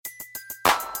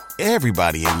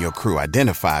Everybody in your crew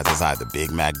identifies as either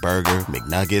Big Mac Burger,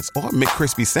 McNuggets, or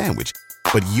McCrispy Sandwich.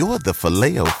 But you're the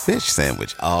Filet-O-Fish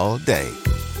Sandwich all day.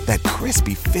 That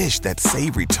crispy fish, that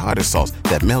savory tartar sauce,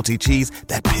 that melty cheese,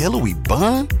 that pillowy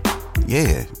bun.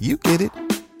 Yeah, you get it.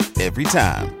 Every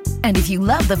time. And if you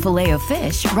love the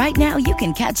Filet-O-Fish, right now you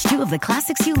can catch two of the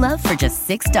classics you love for just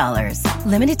 $6.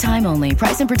 Limited time only.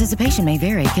 Price and participation may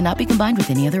vary. Cannot be combined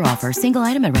with any other offer. Single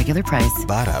item at regular price.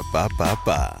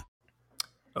 Ba-da-ba-ba-ba.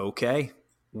 Okay,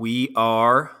 we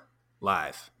are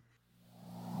live.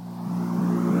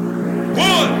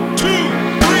 1, 2, 3,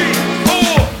 4.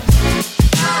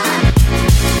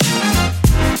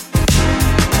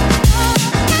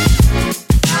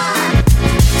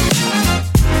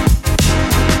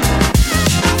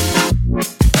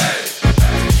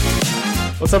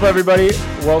 What's up, everybody?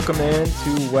 Welcome in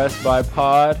to West by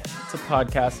Pod. It's a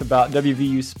podcast about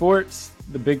WVU sports,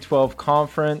 the Big 12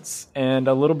 Conference, and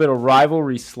a little bit of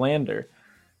rivalry slander.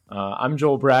 I'm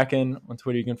Joel Bracken. On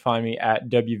Twitter, you can find me at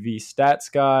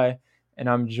WVStatsGuy, and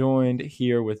I'm joined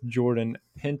here with Jordan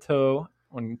Pinto.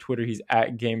 On Twitter, he's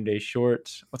at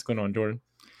GameDayShorts. What's going on, Jordan?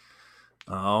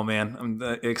 Oh, man, I'm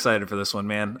excited for this one,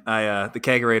 man. The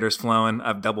kegerator's flowing.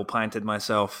 I've double pinted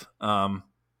myself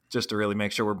just to really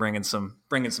make sure we're bringing some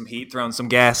heat, throwing some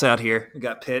gas out here. We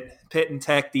got Pitt and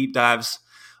Tech deep dives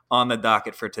on the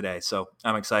docket for today, so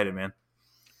I'm excited, man.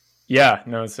 Yeah,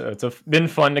 no, it's been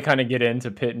fun to kind of get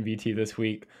into Pitt and VT this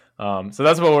week. So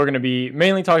that's what we're going to be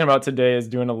mainly talking about today, is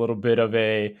doing a little bit of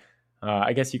a,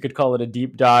 I guess you could call it a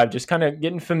deep dive, just kind of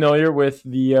getting familiar with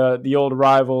the old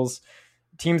rivals,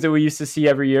 teams that we used to see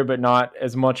every year, but not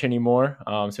as much anymore.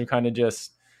 So kind of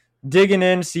just digging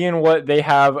in, seeing what they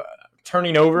have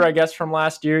turning over, I guess, from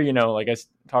last year. You know, like I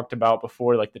talked about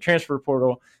before, like the transfer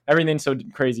portal, everything's so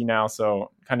crazy now.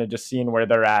 So kind of just seeing where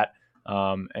they're at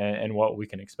and what we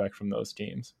can expect from those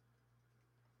teams.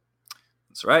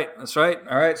 That's right.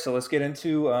 All right, so let's get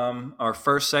into our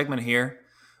first segment here.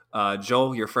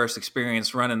 Joel, your first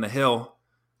experience running the hill,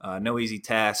 no easy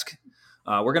task.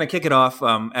 We're going to kick it off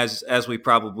as we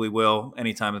probably will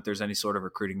anytime that there's any sort of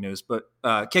recruiting news, but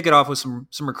kick it off with some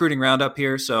recruiting roundup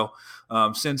here. So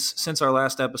since our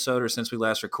last episode, or since we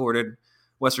last recorded,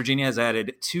 West Virginia has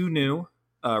added 2 new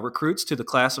recruits to the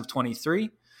class of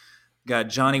 23. Got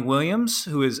Johnny Williams,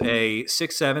 who is a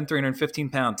 6'7",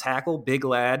 315-pound tackle, big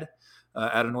lad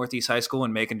out of Northeast High School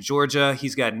in Macon, Georgia.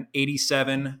 He's got an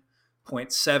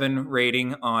 87.7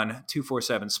 rating on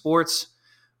 247 Sports.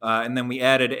 And then we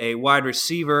added a wide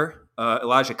receiver,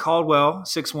 Elijah Caldwell,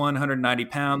 6'1", 190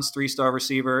 pounds, 3-star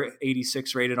receiver,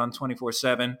 86 rated on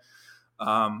 24/7,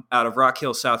 out of Rock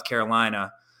Hill, South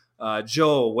Carolina.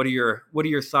 Joel, what are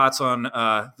your thoughts on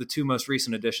the 2 most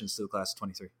recent additions to the class of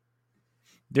 23?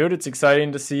 Dude, it's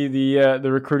exciting to see the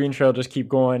recruiting trail just keep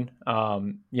going.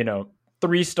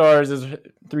 3 stars is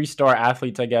 3-star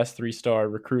athletes, I guess. 3-star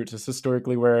recruits is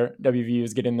historically where WVU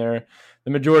is getting the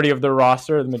majority of their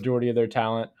roster, the majority of their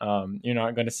talent. You're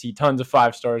not going to see tons of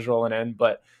 5 stars rolling in,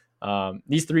 but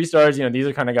these 3 stars, these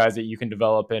are kind of guys that you can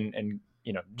develop and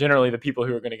generally the people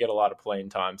who are going to get a lot of playing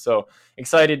time. So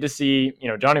excited to see,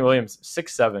 Johnny Williams,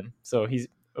 6'7", so he's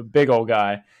a big old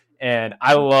guy, and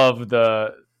I love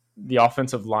the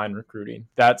offensive line recruiting.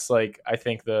 That's I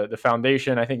think the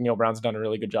foundation. I think Neil Brown's done a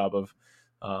really good job of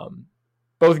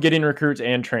both getting recruits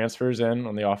and transfers in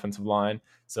on the offensive line.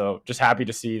 So just happy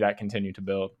to see that continue to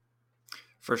build.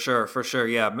 For sure.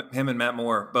 Yeah, him and Matt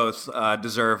Moore both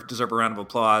deserve a round of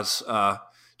applause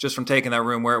just from taking that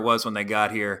room where it was when they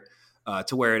got here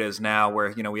to where it is now,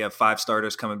 where we have 5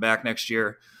 starters coming back next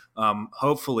year.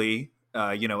 Hopefully,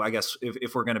 I guess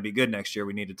if we're going to be good next year,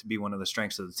 we need it to be one of the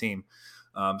strengths of the team.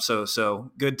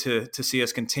 So good to see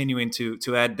us continuing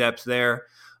to add depth there.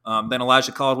 Then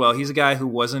Elijah Caldwell, he's a guy who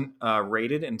wasn't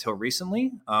rated until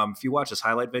recently. If you watch his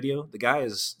highlight video, the guy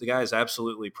is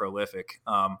absolutely prolific.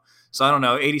 So I don't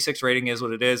know, 86 rating is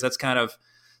what it is. That's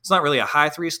it's not really a high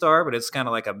 3-star, but it's kind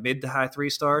of like a mid to high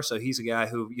 3-star. So he's a guy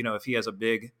who, if he has a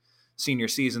big senior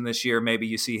season this year, maybe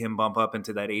you see him bump up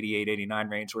into that 88, 89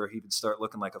 range where he would start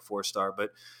looking like a 4-star. But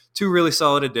 2 really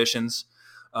solid additions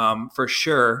for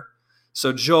sure.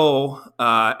 So Joel,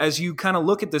 as you kind of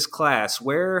look at this class,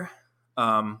 where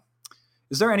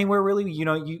is there anywhere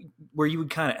really where you would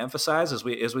kind of emphasize as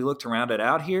we look to round it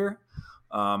out here?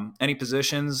 Any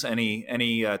positions,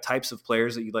 any types of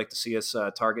players that you'd like to see us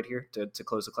target here to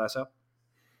close the class out?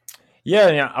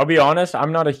 Yeah, I'll be honest.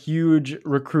 I'm not a huge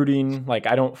recruiting,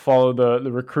 I don't follow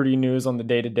the recruiting news on the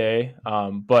day-to-day,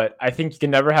 but I think you can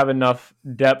never have enough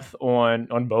depth on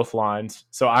both lines.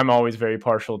 So I'm always very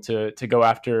partial to go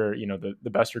after, the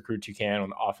best recruits you can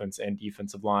on the offense and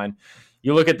defensive line.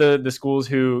 You look at the schools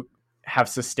who have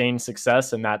sustained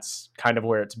success, and that's kind of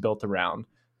where it's built around.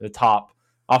 The top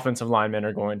offensive linemen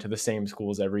are going to the same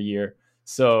schools every year.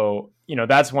 So,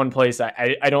 that's one place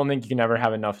I don't think you can ever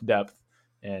have enough depth,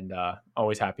 and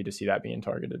always happy to see that being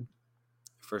targeted.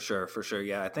 For sure.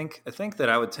 Yeah, I think that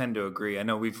I would tend to agree. I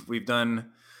know we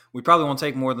probably won't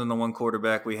take more than the one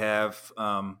quarterback. We have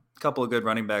a couple of good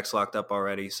running backs locked up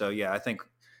already. So yeah, I think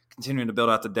continuing to build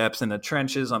out the depth in the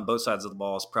trenches on both sides of the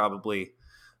ball is probably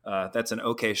that's an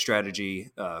okay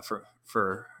strategy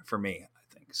for me,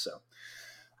 I think. So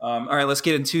all right, let's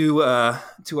get into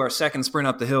to our second sprint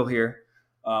up the hill here.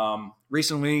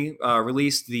 Recently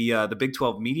released the Big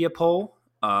 12 media poll.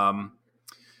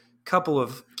 Couple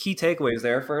of key takeaways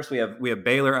there. First, we have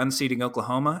Baylor unseating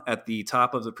Oklahoma at the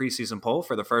top of the preseason poll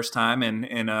for the first time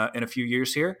in a few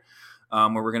years here,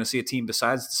 where we're going to see a team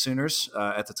besides the Sooners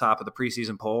at the top of the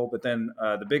preseason poll. But then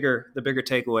the bigger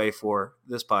takeaway for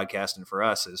this podcast and for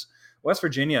us is West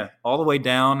Virginia all the way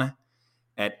down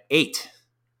at 8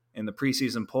 in the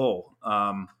preseason poll.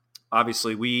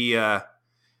 Obviously,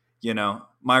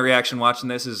 my reaction watching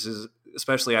this is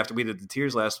especially after we did the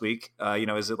tiers last week,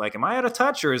 is it like, am I out of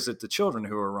touch, or is it the children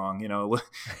who are wrong?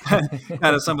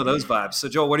 Out of some of those vibes. So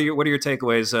Joel, what are your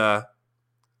takeaways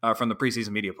from the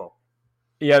preseason media poll?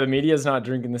 Yeah, the media is not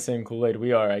drinking the same Kool-Aid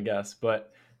we are, I guess.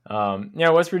 But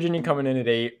West Virginia coming in at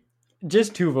 8,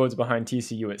 just 2 votes behind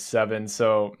TCU at 7.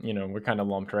 So, we're kind of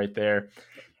lumped right there.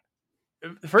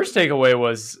 The first takeaway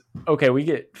was, okay, we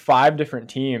get 5 different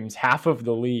teams. Half of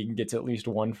the league gets at least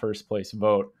one first place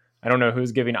vote. I don't know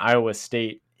who's giving Iowa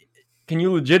State. Can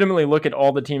you legitimately look at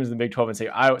all the teams in the Big 12 and say,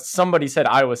 somebody said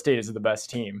Iowa State is the best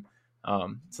team?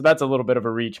 So that's a little bit of a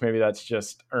reach. Maybe that's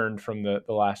just earned from the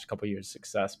last couple of years'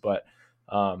 success. But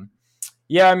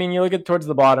you look at towards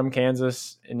the bottom,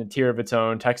 Kansas in a tier of its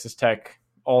own, Texas Tech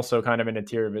also kind of in a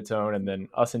tier of its own, and then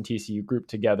us and TCU grouped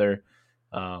together.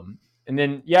 And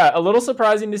then, a little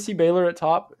surprising to see Baylor at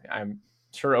top. I'm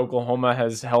sure Oklahoma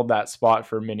has held that spot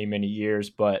for many, many years,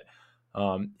 but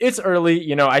it's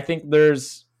early. I think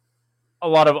there's a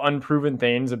lot of unproven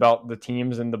things about the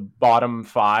teams in the bottom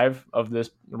 5 of this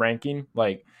ranking.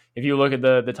 Like, if you look at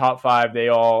the top 5, they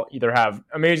all either have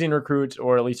amazing recruits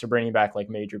or at least are bringing back like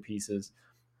major pieces.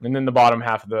 And then the bottom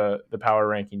half of the power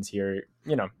rankings here,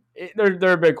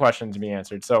 there are big questions to be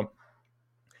answered. So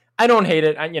I don't hate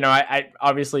it. I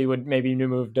obviously would maybe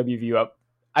move WVU up,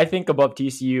 I think, above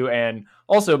TCU and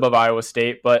also above Iowa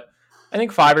State, but I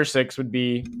think 5 or 6 would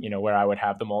be, where I would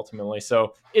have them ultimately.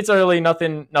 So it's early.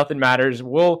 Nothing matters.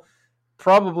 We'll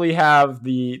probably have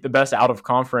the best out of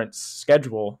conference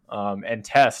schedule and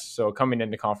test. So coming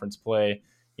into conference play,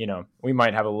 we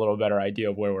might have a little better idea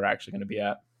of where we're actually going to be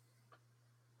at.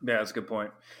 Yeah, that's a good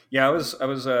point. Yeah, I was.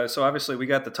 So obviously we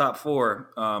got the top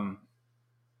 4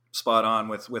 spot on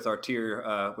with our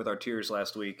tiers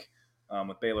last week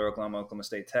with Baylor, Oklahoma, Oklahoma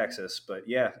State, Texas. But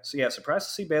surprised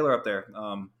to see Baylor up there.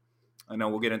 I know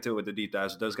we'll get into it with the deep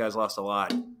dives. Those guys lost a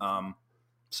lot.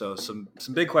 So some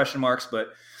big question marks, but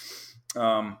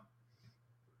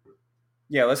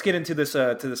let's get into this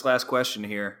to this last question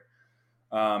here.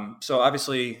 So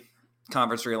obviously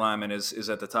conference realignment is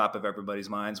at the top of everybody's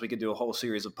minds. We could do a whole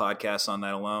series of podcasts on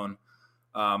that alone.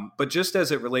 But just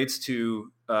as it relates to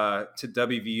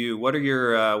WVU, what are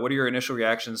your initial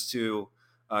reactions to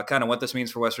kind of what this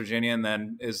means for West Virginia? And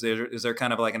then is there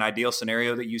kind of like an ideal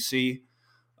scenario that you see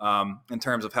in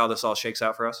terms of how this all shakes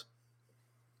out for us?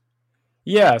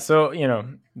 Yeah, so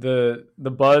the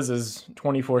buzz is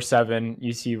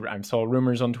 24/7. I saw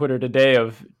rumors on Twitter today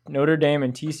of Notre Dame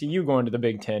and TCU going to the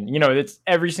Big Ten. It's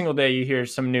every single day you hear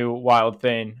some new wild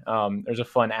thing. There's a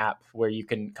fun app where you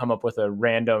can come up with a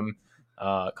random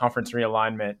conference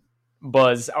realignment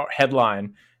buzz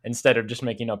headline instead of just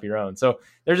making up your own. So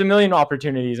there's a million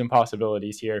opportunities and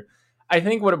possibilities here. I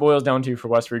think what it boils down to for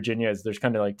West Virginia is there's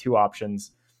kind of like 2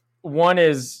 options. One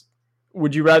is,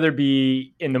 would you rather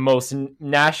be in the most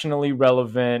nationally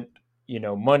relevant,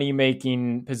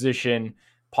 money-making position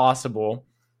possible,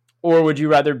 or would you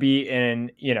rather be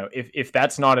in, if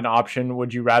that's not an option,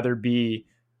 would you rather be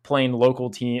playing local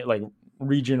team, like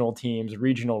regional teams,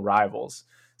 regional rivals?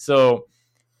 So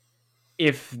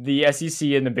if the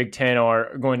SEC and the Big Ten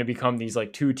are going to become these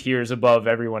like 2 tiers above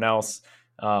everyone else,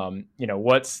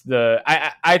 what's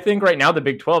I think right now the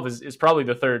Big 12 is probably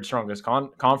the 3rd strongest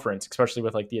conference, especially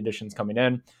with like the additions coming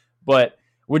in. But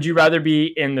would you rather be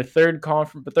in the third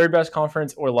best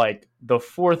conference, or like the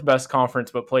 4th best conference,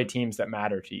 but play teams that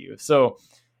matter to you? So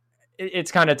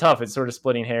it's kind of tough. It's sort of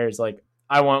splitting hairs. Like,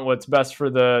 I want what's best for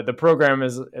the program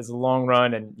as a long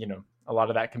run. And, a lot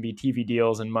of that can be TV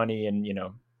deals and money and,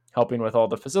 helping with all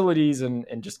the facilities and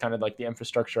just kind of like the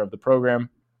infrastructure of the program.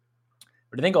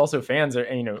 But I think also fans are,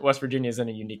 West Virginia is in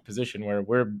a unique position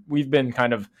where we've been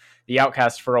kind of the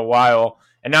outcast for a while.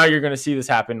 And now you're going to see this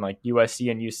happen. Like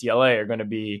USC and UCLA are going to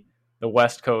be the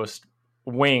West Coast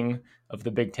wing of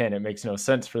the Big Ten. It makes no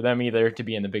sense for them either to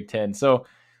be in the Big Ten. So,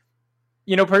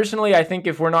 personally, I think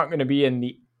if we're not going to be in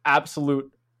the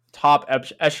absolute top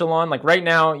echelon, like right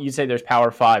now, you say there's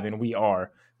Power 5 and we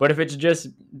are. But if it's just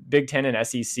Big Ten and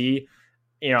SEC,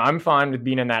 I'm fine with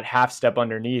being in that half step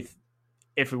underneath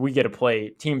if we get to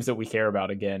play teams that we care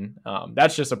about again.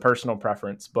 That's just a personal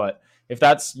preference. But if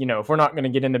that's, if we're not going to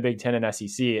get in the Big Ten and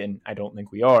SEC, and I don't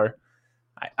think we are,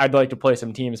 I'd like to play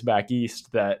some teams back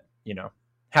east that,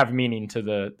 have meaning to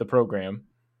the program.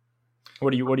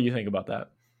 What do you think about that?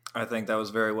 I think that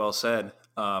was very well said.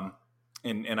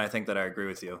 And I think that I agree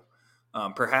with you.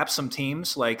 Perhaps some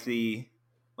teams like the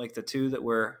two that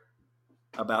we're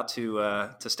about to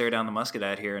stare down the musket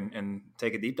at here and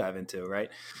take a deep dive into, right?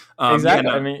 Exactly.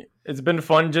 I mean, it's been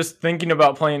fun just thinking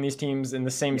about playing these teams in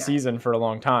the same season for a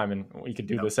long time, and we could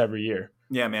do this every year.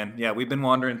 Yeah, man. Yeah, we've been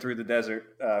wandering through the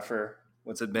desert for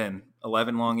what's it been?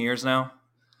 11 long years now.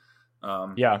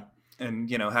 And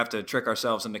have to trick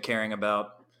ourselves into caring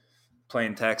about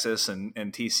playing Texas and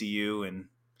TCU and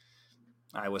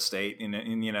Iowa State, and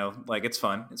it's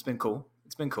fun. It's been cool.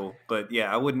 But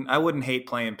yeah, I wouldn't hate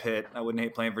playing Pitt. I wouldn't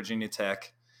hate playing Virginia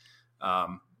Tech.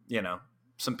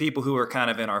 Some people who are kind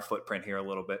of in our footprint here a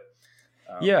little bit.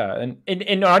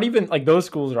 And not even like those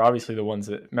schools are obviously the ones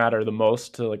that matter the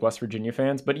most to like West Virginia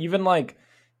fans, but even like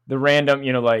the random,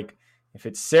 like if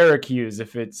it's Syracuse,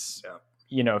 if it's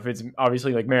if it's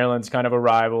obviously like Maryland's kind of a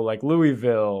rival, like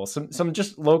Louisville, some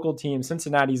just local teams.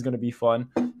 Cincinnati's going to be fun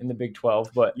in the Big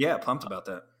 12, but yeah, pumped about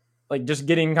that. Like just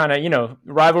getting kind of,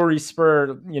 rivalry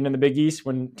spur, in the Big East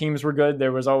when teams were good,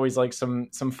 there was always like some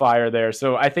fire there.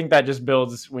 So I think that just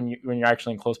builds when you're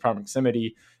actually in close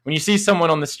proximity. When you see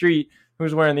someone on the street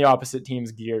who's wearing the opposite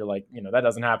team's gear, like, that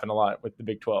doesn't happen a lot with the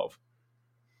Big 12.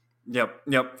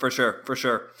 Yep, for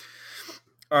sure.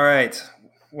 All right.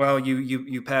 Well,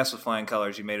 you passed with flying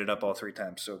colors. You made it up all 3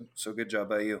 times. So good job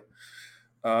by you.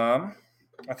 I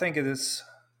think it is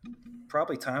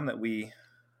probably time that we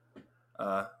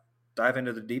dive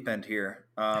into the deep end here.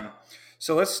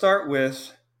 So let's start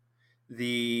with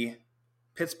the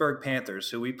Pittsburgh Panthers,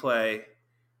 who we play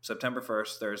September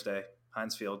 1st, Thursday,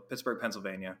 Heinz Field, Pittsburgh,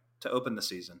 Pennsylvania, to open the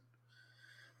season.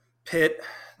 Pitt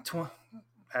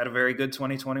had a very good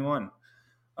 2021.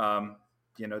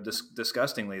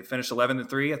 Disgustingly. They finished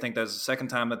 11-3. I think that's the second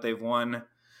time that they've won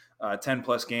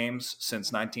 10-plus games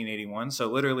since 1981. So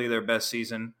literally their best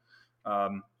season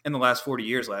in the last 40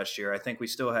 years last year. I think we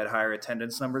still had higher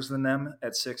attendance numbers than them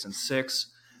at 6-6,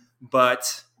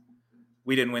 but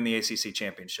we didn't win the ACC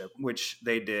championship, which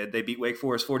they did. They beat Wake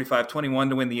Forest 45-21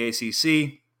 to win the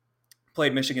ACC,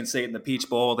 played Michigan State in the Peach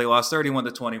Bowl. They lost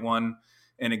 31-21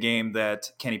 in a game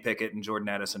that Kenny Pickett and Jordan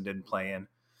Addison didn't play in.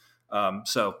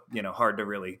 So, hard to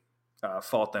really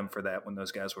fault them for that when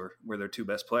those guys were their 2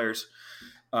 best players.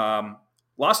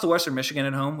 Lost to Western Michigan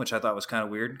at home, which I thought was kind of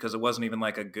weird because it wasn't even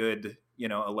like a good,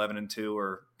 11-2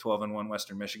 or 12-1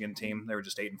 Western Michigan team. They were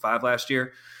just 8-5 last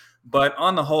year. But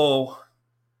on the whole,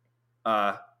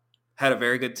 had a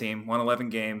very good team, won 11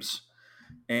 games,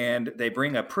 and they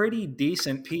bring a pretty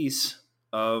decent piece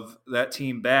of that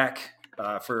team back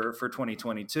for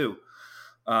 2022.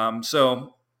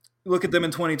 So look at them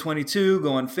in 2022,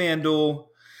 go on FanDuel.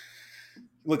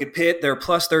 Look at Pitt, they're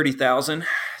plus 30,000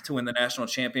 to win the national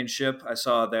championship. I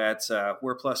saw that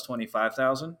we're plus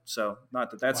 25,000. So not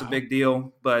that that's a big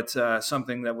deal, but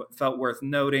something that felt worth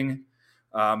noting.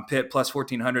 Pitt plus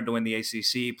 1,400 to win the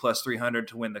ACC, plus 300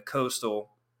 to win the Coastal,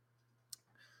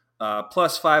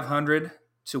 plus 500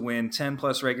 to win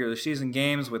 10-plus regular season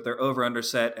games with their over-under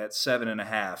set at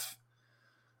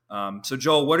 7.5. So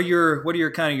Joel, what are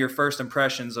your kind of your first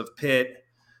impressions of Pitt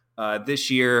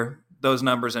this year? Those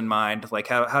numbers in mind, like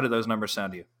how do those numbers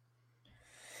sound to you?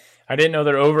 I didn't know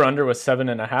their over under was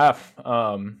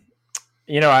 7.5.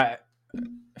 I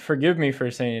forgive me for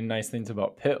saying nice things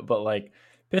about Pitt, but like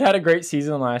Pitt had a great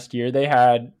season last year. They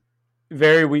had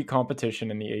very weak competition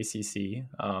in the ACC,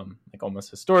 like almost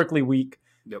historically weak.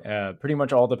 Yep. Pretty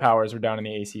much all the powers were down in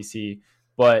the ACC,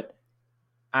 but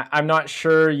I'm not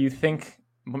sure you think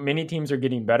many teams are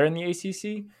getting better in the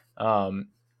ACC.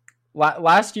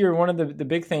 Last year, one of the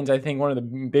big things, I think one of the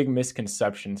big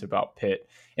misconceptions about Pitt,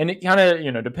 and it kind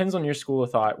of, depends on your school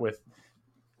of thought with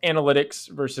analytics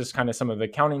versus kind of some of the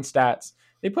counting stats.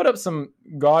 They put up some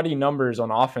gaudy numbers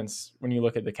on offense when you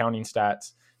look at the counting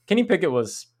stats. Kenny Pickett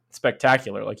was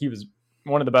spectacular. Like he was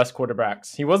one of the best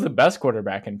quarterbacks. He was the best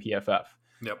quarterback in PFF.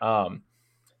 Yep.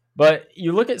 But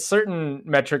you look at certain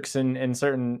metrics and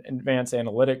certain advanced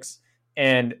analytics,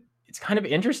 And it's kind of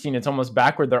interesting. It's almost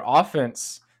backward. Their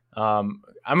offense, I'm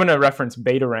going to reference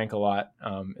Beta Rank a lot.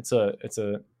 It's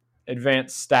a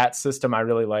advanced stats system I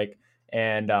really like.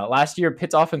 And last year,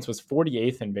 Pitt's offense was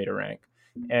 48th in Beta Rank.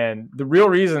 And the real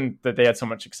reason that they had so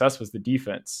much success was the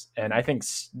defense. And I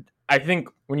think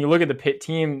when you look at the Pitt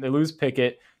team, they lose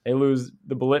Pickett, they lose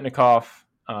the Bolitnikov,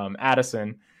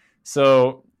 Addison.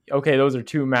 So, okay, those are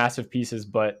two massive pieces,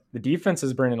 but the defense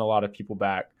is bringing a lot of people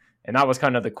back. And that was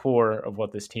kind of the core of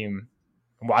what this team,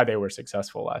 why they were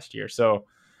successful last year. So,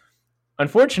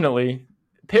 unfortunately,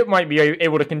 Pitt might be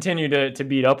able to continue to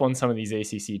beat up on some of these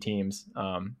ACC teams.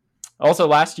 Also,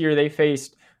 last year they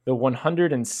faced the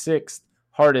 106th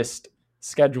hardest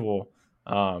schedule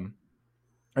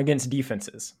against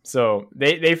defenses. So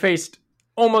they faced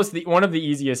almost one of the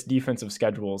easiest defensive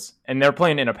schedules, and they're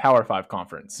playing in a Power 5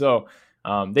 conference. So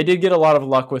they did get a lot of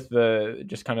luck with the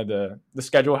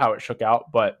schedule, how it shook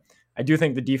out, but I do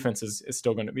think the defense is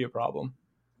still going to be a problem.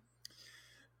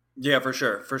 Yeah, for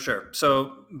sure.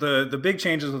 So the big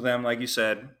changes with them, like you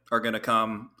said, are going to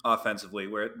come offensively,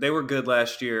 where they were good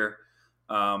last year.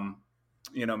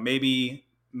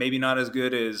 Maybe not as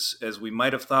good as we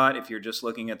might have thought if you're just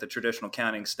looking at the traditional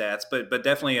counting stats, but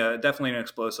definitely an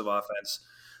explosive offense.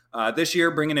 This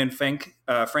year, bringing in Frank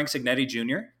Signetti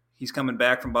Jr. He's coming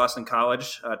back from Boston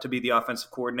College to be the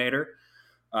offensive coordinator.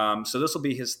 So this will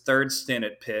be his third stint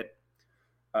at Pitt.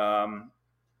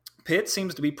 Pitt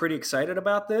seems to be pretty excited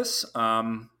about this.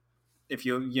 And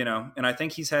I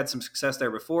think he's had some success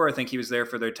there before. I think he was there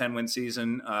for their 10-win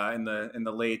season in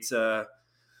the late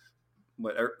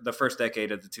the first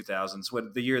decade of the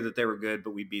 2000s, the year that they were good,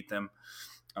 but we beat them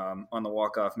on the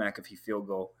walk-off McAfee field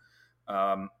goal.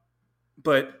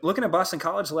 But looking at Boston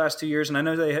College the last 2 years, and I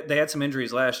know they had some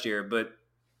injuries last year, but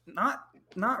not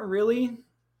really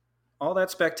all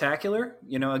that spectacular.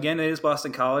 Again, it is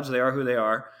Boston College; they are who they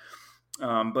are.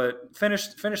 But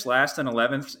finished last and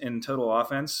 11th in total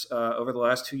offense over the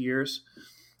last 2 years.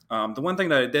 The one thing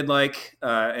that I did like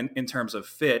in terms of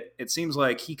fit, it seems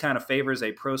like he kind of favors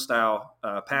a pro-style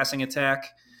passing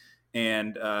attack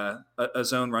and a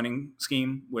zone running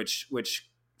scheme, which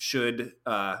should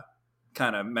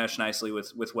kind of mesh nicely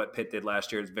with what Pitt did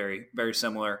last year. It's very, very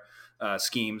similar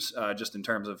schemes just in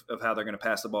terms of how they're going to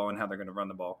pass the ball and how they're going to run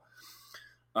the ball.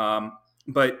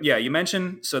 But, yeah, you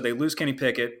mentioned, so they lose Kenny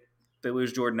Pickett. They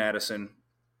lose Jordan Addison.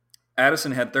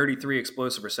 Addison had 33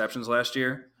 explosive receptions last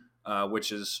year,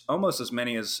 which is almost as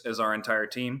many as our entire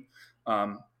team.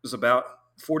 It was about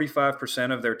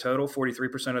 45% of their total,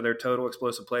 43% of their total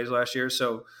explosive plays last year.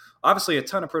 So obviously a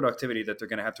ton of productivity that they're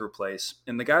going to have to replace.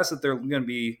 And the guys that they're going to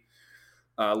be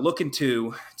looking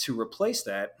to replace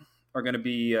that are going to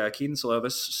be Keaton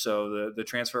Slovis, so the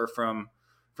transfer from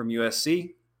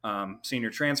USC,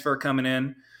 senior transfer coming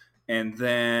in, and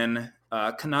then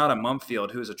Kanata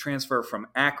Mumfield, who is a transfer from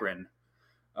Akron.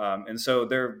 And so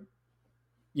they're,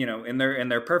 in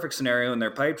their perfect scenario, in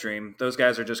their pipe dream, those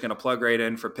guys are just going to plug right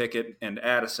in for Pickett and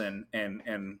Addison and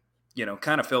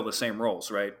kind of fill the same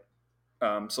roles, right?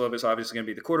 Slovis obviously going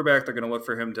to be the quarterback. They're going to look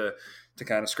for him to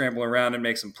kind of scramble around and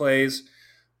make some plays.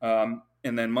 And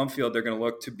then Mumfield, they're going to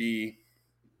look to be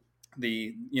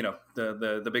the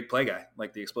big play guy,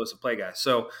 like the explosive play guy.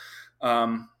 So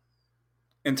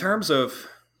in terms of,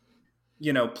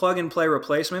 plug and play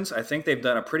replacements, I think they've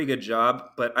done a pretty good job,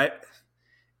 but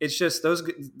it's just those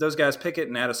guys, Pickett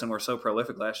and Addison, were so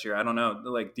prolific last year. I don't know.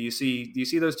 Like, do you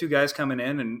see those two guys coming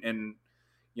in and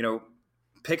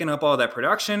picking up all that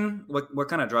production? What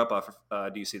kind of drop off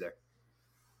do you see there?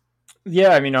 Yeah,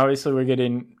 I mean, obviously we're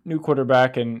getting new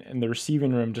quarterback and the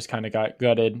receiving room just kind of got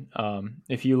gutted.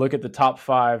 If you look at the top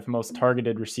 5 most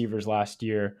targeted receivers last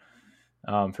year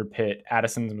for Pitt,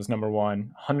 Addison was number 1,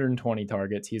 120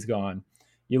 targets. He's gone.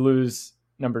 You lose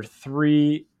number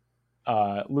 3,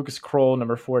 Lucas Kroll,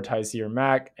 number 4, Tyseer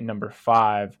Mack, and number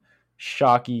 5,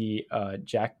 Shockey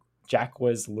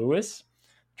Jacquez Lewis,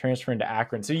 transferring to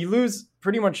Akron. So you lose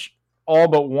pretty much all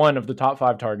but one of the top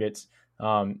 5 targets.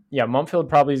 Mumfield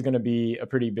probably is going to be a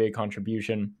pretty big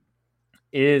contribution.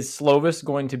 Is Slovis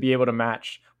going to be able to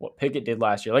match what Pickett did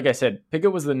last year? Like I said,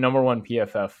 Pickett was the number 1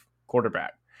 PFF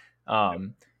quarterback.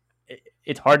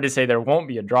 It's hard to say there won't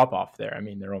be a drop-off there. I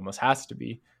mean, there almost has to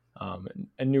be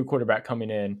a new quarterback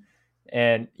coming in.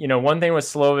 And, one thing with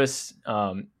Slovis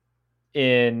at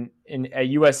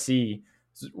USC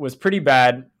was pretty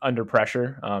bad under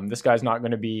pressure. This guy's not going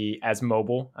to be as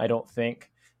mobile, I don't think,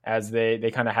 as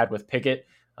they kind of had with Pickett.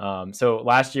 So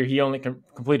last year, he only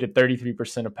completed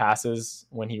 33% of passes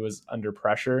when he was under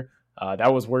pressure.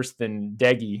 That was worse than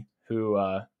Deggy,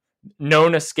 who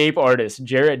known escape artist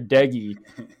Jared Deggy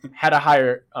had a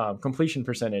higher completion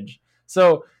percentage.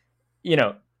 So,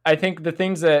 I think the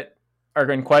things that are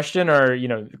in question are,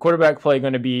 the quarterback play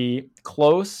going to be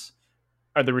close?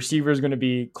 Are the receivers going to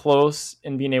be close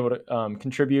in being able to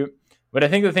contribute? But I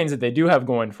think the things that they do have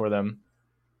going for them,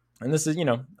 and this is,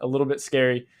 a little bit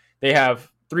scary, they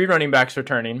have 3 running backs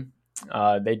returning.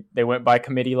 They went by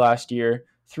committee last year.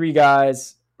 3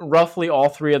 guys, roughly all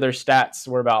 3 of their stats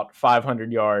were about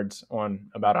 500 yards on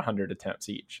about 100 attempts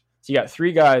each. So you got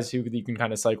 3 guys who you can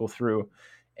kind of cycle through.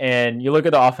 And you look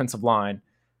at the offensive line,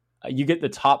 you get the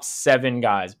top 7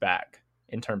 guys back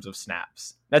in terms of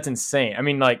snaps. That's insane. I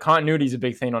mean, like, continuity is a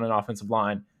big thing on an offensive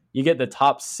line. You get the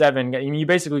top 7. I mean, you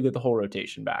basically get the whole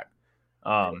rotation back.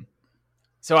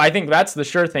 So I think that's the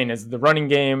sure thing is the running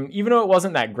game. Even though it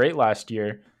wasn't that great last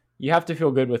year, you have to feel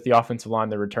good with the offensive line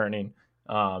they're returning,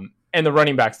 and the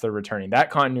running backs they're returning. That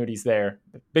continuity's there.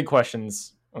 The big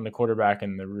questions on the quarterback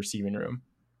and the receiving room.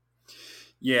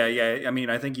 Yeah. I mean,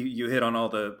 I think you hit on all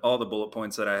the bullet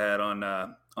points that I had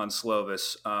on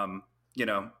Slovis.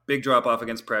 Big drop off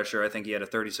against pressure. I think he had a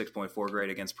 36.4 grade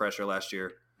against pressure last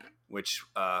year, which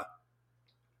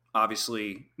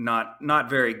obviously not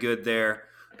very good there.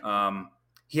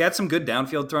 He had some good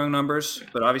downfield throwing numbers,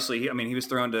 but obviously, he was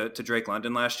thrown to Drake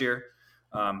London last year.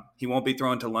 He won't be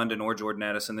thrown to London or Jordan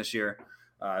Addison this year.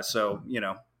 So,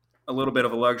 a little bit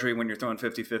of a luxury when you're throwing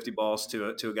 50-50 balls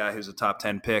to a guy who's a top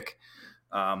 10 pick.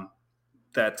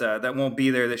 That won't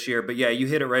be there this year. But, yeah, you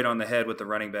hit it right on the head with the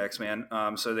running backs, man.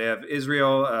 So they have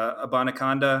Israel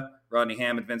Abanikanda, Rodney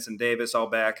Hammond, Vincent Davis all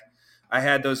back. I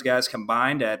had those guys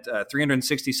combined at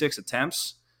 366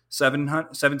 attempts.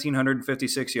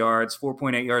 1,756 yards,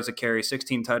 4.8 yards a carry,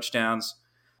 16 touchdowns,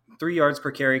 3 yards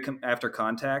per carry after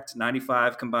contact,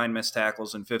 95 combined missed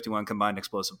tackles, and 51 combined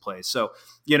explosive plays. So,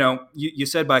 you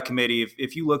said by committee,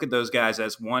 if you look at those guys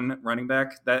as one running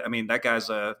back, that guy's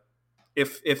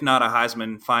if not a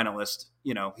Heisman finalist,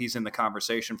 he's in the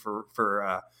conversation for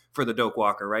the Doak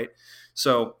Walker, right?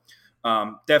 So,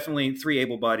 definitely 3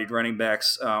 able-bodied running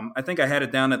backs. I think I had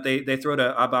it down that they throw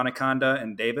to Abanikanda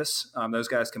and Davis. Those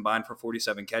guys combined for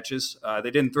 47 catches.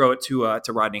 They didn't throw it to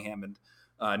Rodney Hammond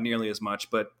nearly as much,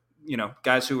 but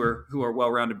guys who are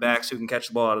well-rounded backs who can catch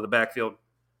the ball out of the backfield.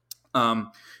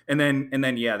 And then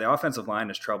the offensive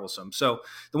line is troublesome. So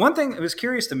the one thing that was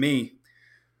curious to me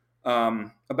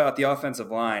about the offensive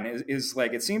line is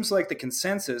like it seems like the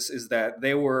consensus is that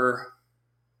they were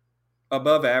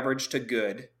above average to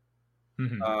good.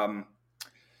 Mm-hmm.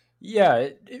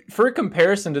 For a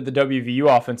comparison to the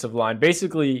WVU offensive line,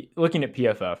 basically looking at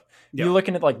PFF, you're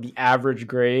looking at like the average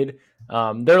grade.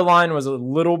 Their line was a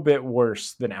little bit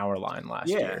worse than our line last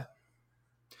year.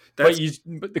 But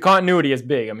the continuity is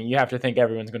big. I mean, you have to think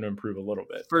everyone's going to improve a little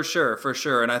bit. For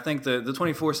sure. And I think the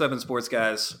 24/7 Sports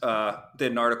guys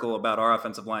did an article about our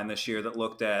offensive line this year that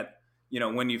looked at,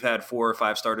 when you've had 4 or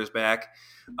 5 starters back,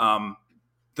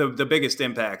 the biggest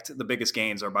impact, the biggest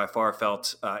gains are by far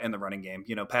felt in the running game.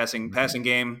 Passing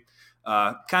game,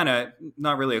 kind of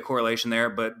not really a correlation there,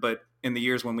 but in the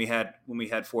years when we had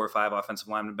 4 or 5 offensive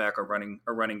linemen back, our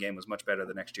running game was much better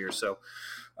the next year. So,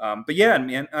 but yeah,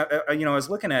 man, I was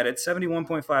looking at it,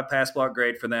 71.5 pass block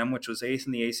grade for them, which was 8th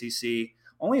in the ACC.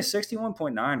 Only a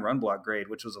 61.9 run block grade,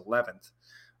 which was 11th.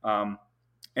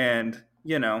 And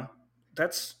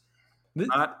that's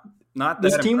not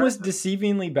this that team impressive. was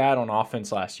deceivingly bad on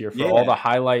offense last year for all the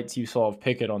highlights you saw of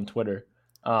Pickett on Twitter.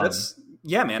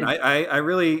 Man. I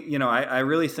really, I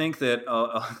really think that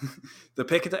the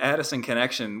Pickett to Addison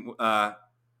connection,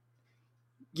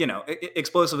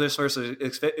 explosiveness versus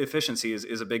efficiency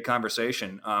is a big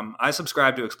conversation. I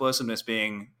subscribe to explosiveness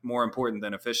being more important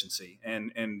than efficiency.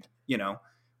 And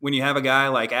when you have a guy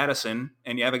like Addison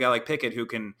and you have a guy like Pickett who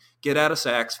can get out of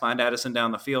sacks, find Addison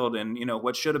down the field, and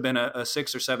what should have been a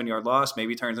 6 or 7 yard loss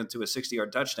maybe turns into a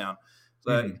 60-yard touchdown.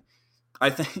 But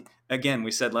I think, again, we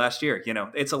said last year,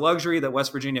 it's a luxury that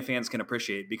West Virginia fans can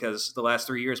appreciate because the last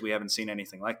 3 years we haven't seen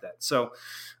anything like that. So,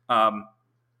 I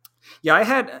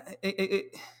had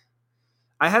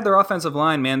their offensive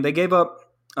line, man. They gave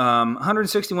up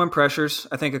 161 pressures,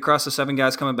 I think, across the 7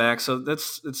 guys coming back. So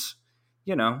it's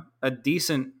a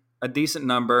decent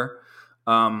number.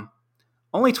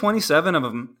 Only 27 of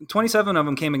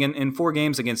them came again in 4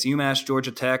 games against UMass,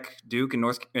 Georgia Tech, Duke,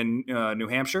 and New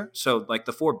Hampshire. So like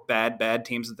the 4 bad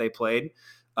teams that they played,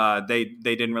 they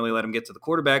didn't really let them get to the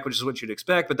quarterback, which is what you'd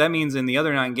expect. But that means in the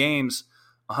other 9 games,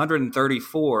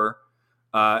 134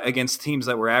 against teams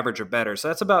that were average or better. So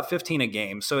that's about 15 a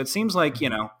game. So it seems like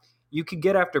you could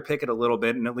get after Pickett a little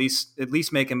bit and at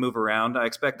least make him move around. I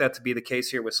expect that to be the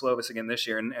case here with Slovis again this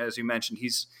year. And as you mentioned,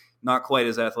 he's not quite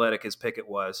as athletic as Pickett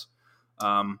was.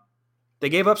 They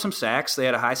gave up some sacks. They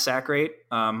had a high sack rate,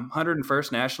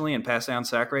 101st nationally in pass down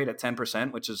sack rate at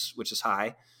 10%, which is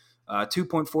high.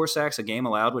 2.4 sacks a game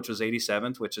allowed, which was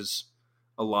 87th, which is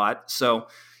a lot. So,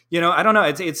 I don't know.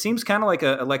 It seems kind of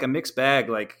like a mixed bag.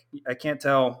 Like, I can't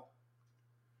tell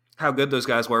how good those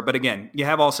guys were. But again, you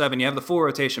have all 7. You have the full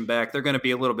rotation back. They're going to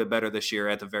be a little bit better this year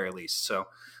at the very least. So,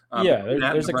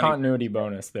 there's a continuity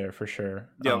bonus there for sure.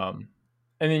 Yep.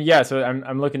 And then, so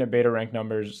I'm looking at beta rank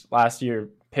numbers. Last year,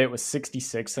 Pitt was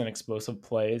 66 in explosive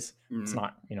plays. It's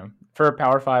not, for a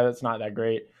Power 5, that's not that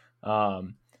great.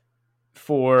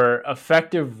 For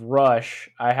effective rush,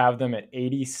 I have them at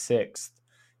 86th.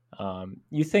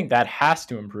 You think that has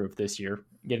to improve this year,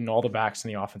 getting all the backs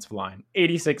in the offensive line.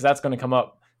 86, that's going to come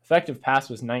up. Effective pass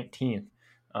was 19th.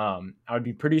 I would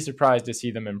be pretty surprised to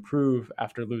see them improve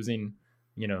after losing,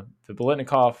 the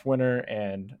Biletnikoff winner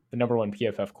and the number 1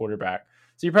 PFF quarterback.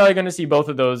 So you're probably going to see both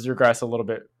of those regress a little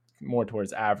bit more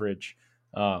towards average.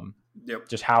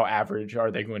 Just how average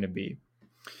are they going to be?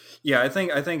 Yeah, I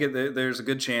think there's a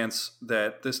good chance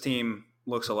that this team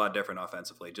looks a lot different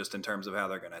offensively, just in terms of how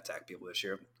they're going to attack people this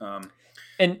year.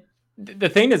 And the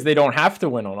thing is, they don't have to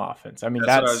win on offense. I mean,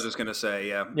 that's what I was just going to say.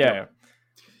 Yeah.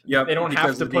 They don't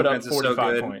have to put up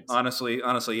 45 points.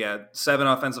 Honestly, yeah. 7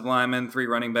 offensive linemen, 3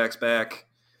 running backs back,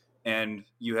 and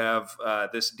you have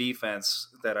this defense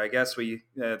that I guess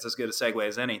it's as good a segue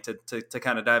as any to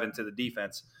kind of dive into the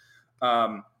defense.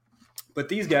 But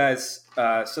these guys,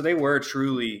 so they were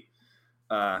truly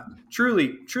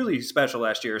special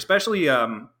last year, especially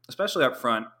up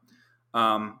front.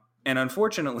 And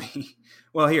unfortunately,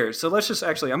 so let's just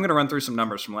I'm going to run through some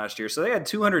numbers from last year. So they had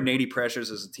 280 pressures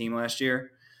as a team last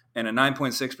year and a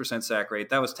 9.6% sack rate.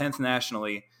 That was 10th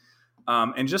nationally.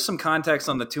 And just some context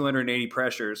on the 280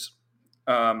 pressures.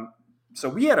 So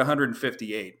we had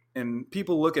 158, and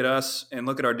people look at us and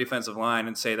look at our defensive line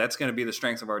and say that's going to be the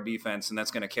strength of our defense, and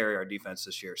that's going to carry our defense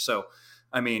this year. So,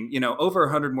 I mean, over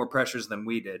 100 more pressures than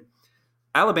we did.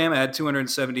 Alabama had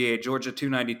 278, Georgia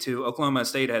 292, Oklahoma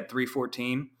State had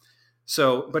 314.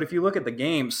 So, but if you look at the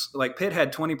games, like Pitt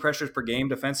had 20 pressures per game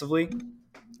defensively.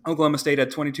 Oklahoma State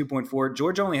had 22.4.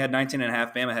 Georgia only had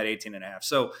 19.5. Bama had 18.5.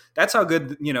 So that's how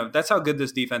good,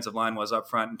 this defensive line was up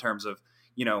front in terms of,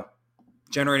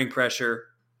 generating pressure,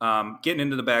 getting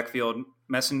into the backfield,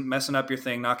 messing up your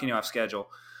thing, knocking you off schedule.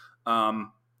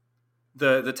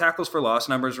 The tackles for loss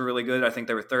numbers were really good. I think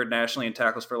they were 3rd nationally in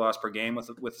tackles for loss per game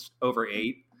with over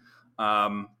 8.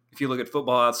 If you look at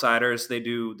Football Outsiders, they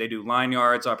do line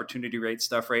yards, opportunity rate,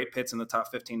 stuff rate. Pitt's in the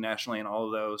top 15 nationally in all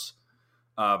of those.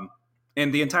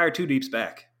 And the entire 2 deeps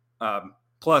back.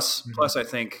 Plus I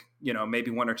think, maybe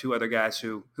 1 or 2 other guys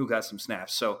who got some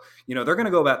snaps. So, they're going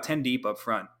to go about 10 deep up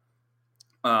front.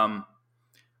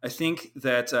 I think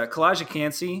that Kalijah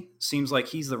Kancey seems like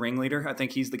he's the ringleader. I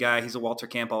think he's the guy. He's a Walter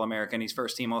Camp All-American. He's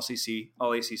first team All-ACC.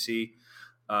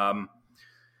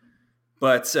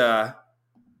 But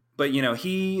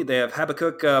they have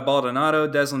Habakkuk Baldonado,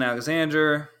 Deslin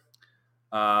Alexander.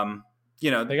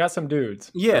 They got some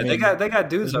dudes. Yeah, I mean, they got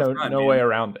dudes up front. No way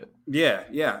around it.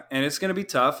 Yeah, and it's going to be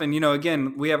tough. And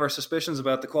again, we have our suspicions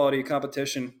about the quality of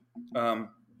competition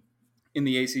in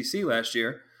the ACC last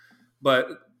year, but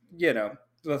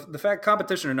the fact,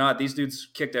 competition or not, these dudes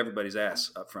kicked everybody's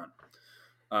ass up front.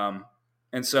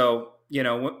 And so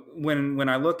when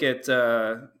I look at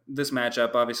this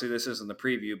matchup, obviously this isn't the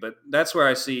preview, but that's where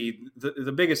I see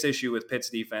the biggest issue with Pitt's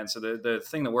defense. So the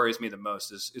thing that worries me the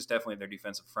most is definitely their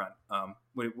defensive front.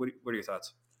 What are your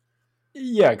thoughts?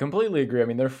 Yeah, I completely agree. I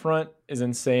mean, their front is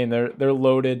insane. They're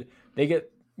loaded.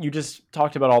 You just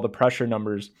talked about all the pressure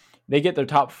numbers. They get their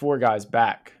top 4 guys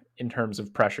back in terms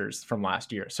of pressures from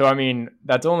last year. So, I mean,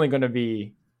 that's only going to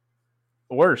be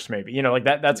worse, maybe.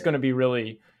 That's going to be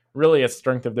really, really a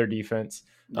strength of their defense.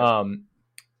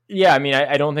 Yeah. I mean,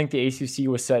 I don't think the ACC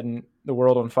was setting the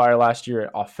world on fire last year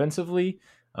offensively,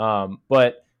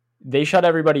 but they shut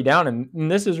everybody down,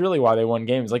 and this is really why they won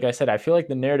games. Like I said, I feel like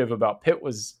the narrative about Pitt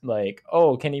was like,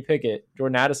 oh, Kenny Pickett,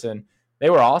 Jordan Addison,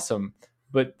 they were awesome,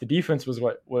 but the defense was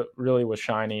what really was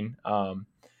shining.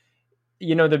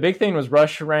 The big thing was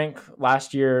rush rank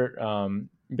last year.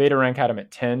 Beta rank had them at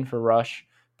 10 for rush.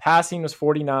 Passing was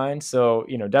 49, so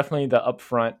definitely the up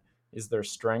front is their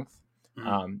strength.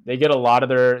 They get a lot of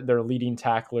their leading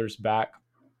tacklers back.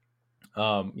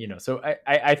 So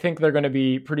I think they're going to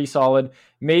be pretty solid.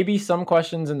 Maybe some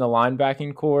questions in the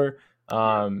linebacking core.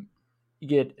 You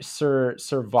get Sir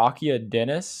Vakia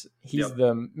Dennis. He's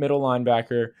the middle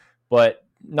linebacker, but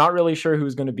not really sure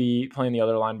who's going to be playing the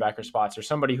other linebacker spots, or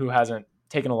somebody who hasn't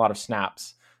taken a lot of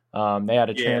snaps. They had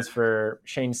a transfer,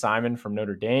 Shane Simon from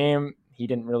Notre Dame. He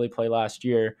didn't really play last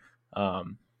year.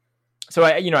 So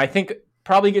I think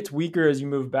probably gets weaker as you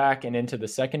move back and into the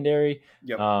secondary.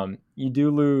 Yep. You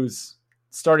do lose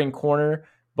starting corner,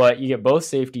 but you get both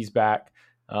safeties back.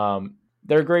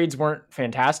 Their grades weren't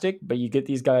fantastic, but you get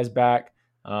these guys back.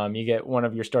 You get one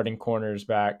of your starting corners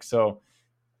back. So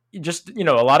just, a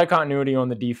lot of continuity on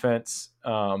the defense.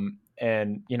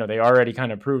 And, they already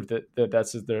kind of proved that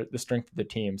that's the strength of the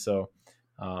team. So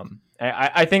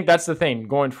I think that's the thing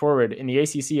going forward in the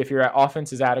ACC. If your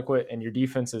offense is adequate and your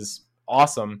defense is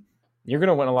awesome, you're going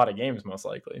to win a lot of games most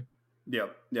likely.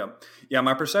 Yep. Yeah,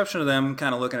 my perception of them,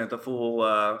 kind of looking at the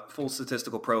full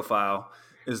statistical profile,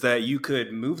 is that you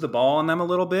could move the ball on them a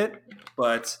little bit,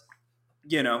 but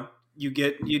you'd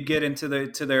get into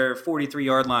their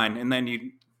 43-yard line, and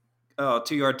then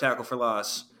 2-yard tackle for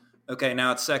loss. Okay,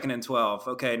 now it's 2nd and 12.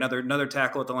 Okay, another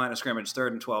tackle at the line of scrimmage, 3rd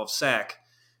and 12, sack,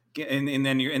 and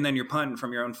then you're punting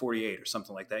from your own 48 or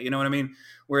something like that. You know what I mean?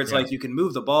 Where it's like you can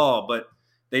move the ball, but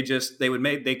they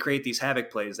create these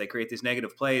havoc plays. They create these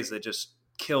negative plays that just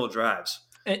kill drives.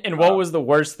 And what was the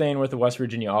worst thing with the West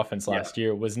Virginia offense last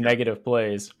year was negative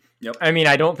plays. Yep. I mean,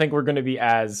 I don't think we're going to be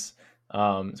as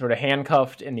sort of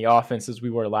handcuffed in the offense as we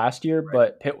were last year,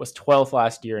 but Pitt was 12th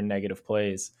last year in negative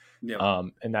plays. Yep.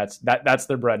 And that's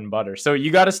their bread and butter. So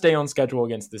you got to stay on schedule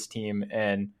against this team,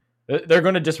 and they're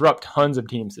going to disrupt tons of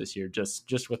teams this year,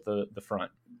 just with the front.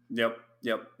 Yep.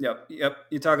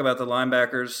 You talk about the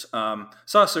linebackers.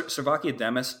 Saw Servakia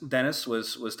Dennis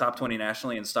was top 20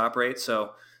 nationally in stop rate.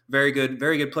 So very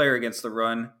good player against the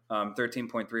run.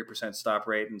 13.3% stop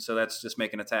rate, and so that's just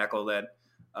making a tackle that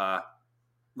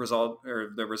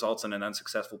results in an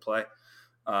unsuccessful play.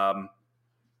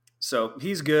 So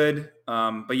he's good.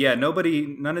 But yeah,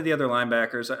 none of the other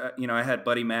linebackers. I had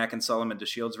Buddy Mack and Solomon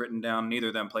DeShields written down. Neither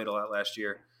of them played a lot last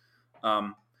year.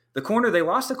 The corner, they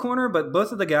lost the corner, but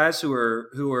both of the guys who were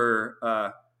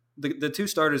the two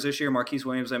starters this year, Marquise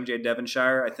Williams, MJ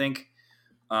Devonshire, I think.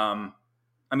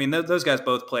 Those guys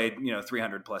both played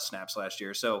 300 plus snaps last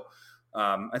year. So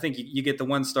I think you get the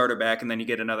one starter back, and then you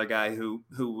get another guy who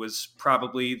was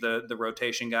probably the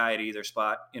rotation guy at either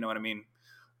spot. You know what I mean?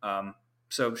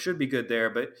 So should be good there.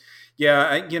 But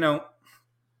yeah,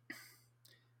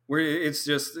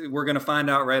 we're gonna find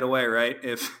out right away, right?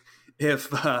 If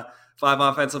 5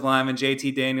 offensive linemen,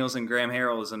 JT Daniels and Graham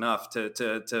Harrell is enough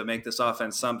to make this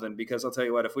offense something. Because I'll tell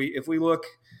you what, if we look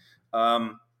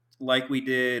like we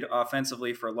did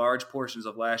offensively for large portions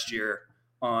of last year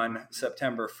on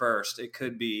September 1st, it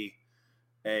could be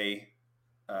a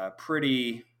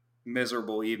pretty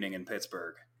miserable evening in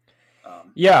Pittsburgh.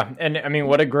 Yeah, and I mean,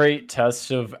 what a great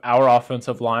test of our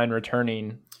offensive line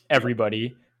returning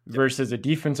everybody versus a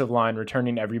defensive line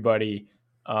returning everybody.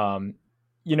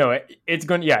 It's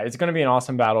going to be an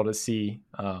awesome battle to see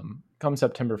come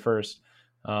September 1st.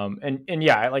 And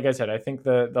yeah, like I said, I think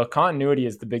the continuity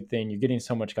is the big thing. You're getting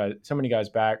so many guys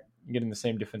back. You're getting the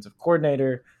same defensive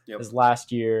coordinator as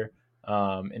last year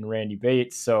in Randy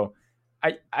Bates. So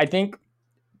I think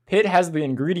Pitt has the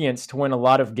ingredients to win a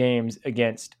lot of games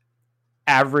against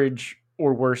average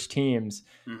or worse teams.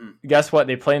 Mm-hmm. Guess what?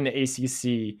 They play in the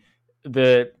ACC.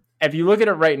 If you look at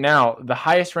it right now, the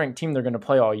highest ranked team they're going to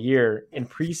play all year in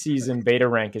preseason beta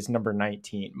rank is number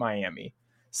 19, Miami.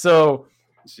 So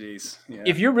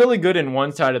if you're really good in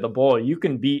one side of the bowl, you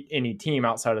can beat any team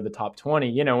outside of the top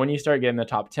 20. When you start getting the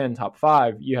top 10, top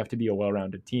 5, you have to be a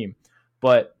well-rounded team.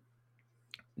 But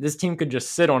this team could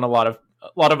just sit on a lot of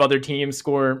other teams,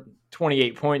 score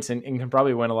 28 points, and can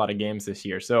probably win a lot of games this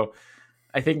year. So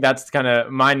I think that's kind of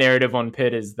my narrative on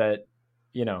Pitt is that,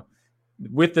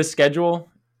 with the schedule,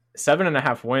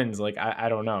 7.5 wins, like I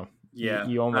don't know. Yeah,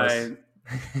 you almost.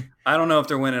 I don't know if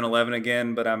they're winning 11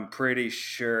 again, but I'm pretty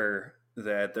sure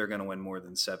that they're going to win more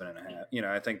than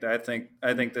 7.5.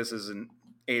 I think this is an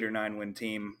 8 or 9 win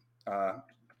team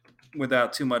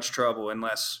without too much trouble,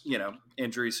 unless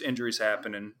injuries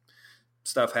happen and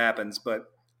stuff happens. But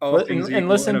and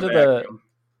listen to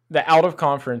the out of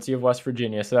conference. You have West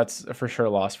Virginia, so that's for sure a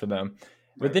loss for them.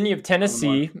 But then you have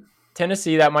Tennessee.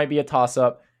 Tennessee, that might be a toss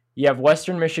up. You have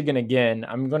Western Michigan again.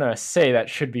 I'm going to say that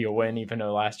should be a win, even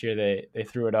though last year they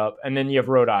threw it up. And then you have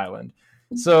Rhode Island.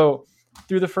 So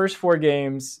through the first 4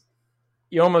 games,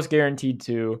 you're almost guaranteed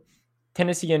to.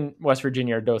 Tennessee and West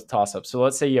Virginia are both toss-ups. So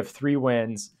let's say you have 3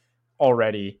 wins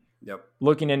already. Yep.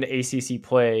 Looking into ACC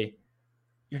play,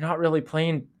 you're not really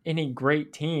playing any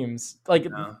great teams.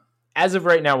 As of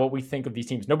right now, what we think of these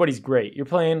teams, nobody's great. You're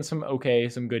playing some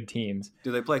good teams.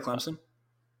 Do they play Clemson?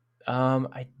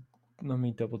 Let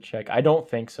me double check. I don't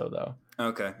think so, though.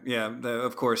 Okay. Yeah,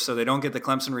 of course. So they don't get the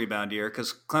Clemson rebound year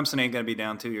because Clemson ain't going to be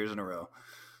down 2 years in a row.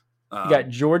 You got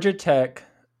Georgia Tech,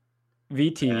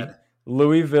 VT,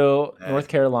 Louisville, North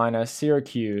Carolina,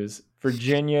 Syracuse,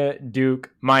 Virginia, Duke,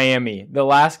 Miami. The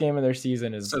last game of their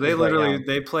season is So they right literally now.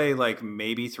 they play like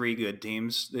maybe 3 good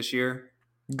teams this year.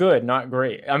 Good, not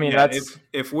great. I mean, Yeah, that's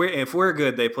if we're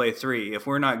good, they play 3. If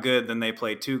we're not good, then they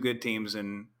play 2 good teams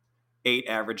and 8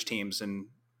 average teams and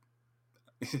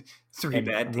 3 in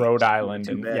bad Rhode teams. Island,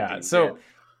 2 and bad yeah. teams. Yeah. So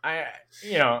I,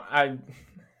 you know,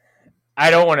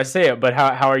 I don't want to say it, but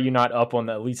how are you not up on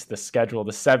at least the schedule,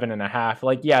 the 7.5?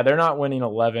 Like, yeah, they're not winning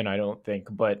 11, I don't think,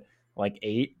 but like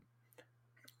 8.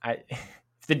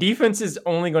 If the defense is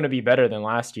only going to be better than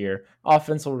last year,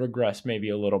 offense will regress maybe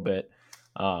a little bit.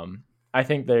 I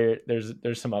think there's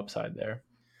some upside there.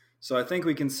 So I think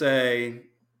we can say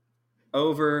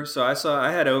over. So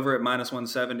I had over at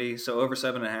 -170. So over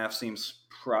 7.5 seems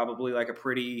probably like a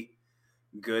pretty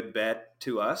good bet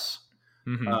to us.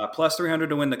 Mm-hmm. Plus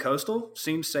 300 to win the Coastal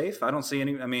seems safe. I don't see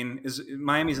any. I mean, is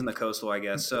Miami's in the Coastal, I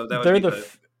guess. So that would They're be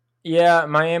yeah,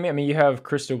 Miami. I mean, you have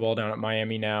Cristobal down at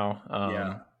Miami now.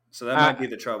 yeah. So that might be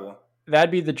the trouble.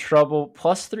 That'd be the trouble.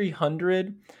 Plus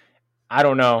 300. I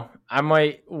don't know. I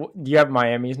might. Do you have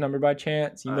Miami's number by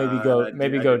chance? You maybe I go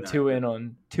do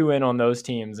not. two in on those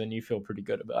teams, and you feel pretty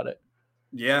good about it.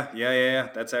 Yeah.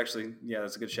 That's actually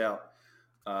that's a good shout.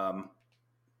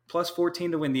 Plus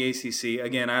 14 to win the ACC.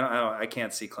 Again, I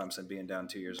can't see Clemson being down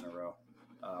 2 years in a row,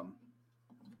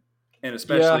 and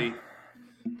especially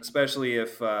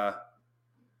if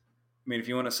I mean, if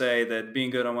you want to say that being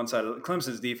good on one side of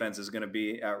Clemson's defense is going to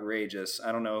be outrageous,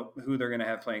 I don't know who they're going to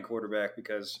have playing quarterback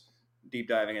because deep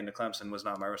diving into Clemson was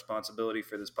not my responsibility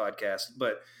for this podcast.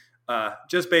 But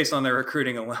just based on their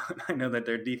recruiting alone, I know that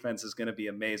their defense is going to be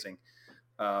amazing.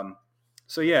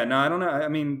 So yeah, no, I don't know. I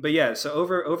mean, but yeah, so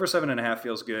over 7.5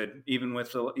 feels good, even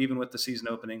with the season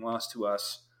opening loss to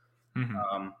us.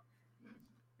 Mm-hmm.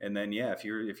 And then yeah, if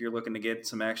you're looking to get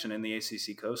some action in the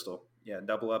ACC Coastal, yeah,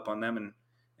 double up on them and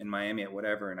in Miami at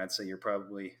whatever, and I'd say you're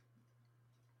probably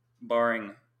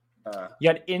barring.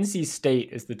 NC State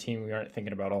is the team we aren't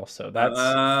thinking about. Also, that's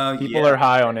people yeah. are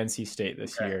high on NC State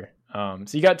this year. So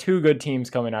you got 2 good teams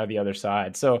coming out of the other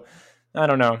side. So I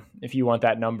don't know if you want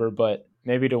that number, but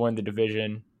maybe to win the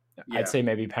division, I'd say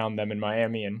maybe pound them in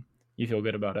Miami, and you feel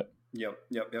good about it. Yep.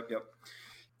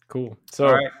 Cool.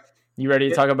 So you ready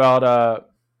to talk about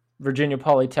Virginia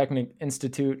Polytechnic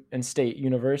Institute and State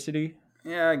University?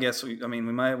 Yeah, I guess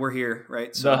we're here,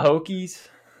 right? So the Hokies.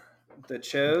 The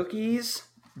Chokies.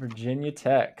 Virginia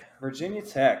Tech.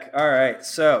 All right.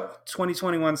 So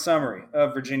 2021 summary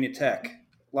of Virginia Tech.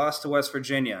 Lost to West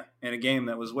Virginia in a game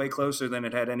that was way closer than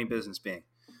it had any business being.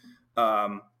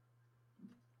 No,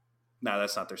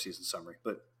 that's not their season summary,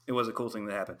 but it was a cool thing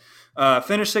that happened.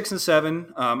 Finished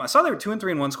 6-7. I saw they were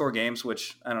 2-3 in one-score games,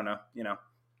 which I don't know,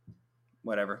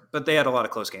 whatever. But they had a lot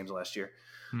of close games last year.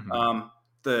 Mm-hmm.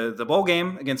 The bowl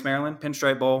game against Maryland,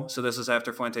 Pinstripe Bowl, so this is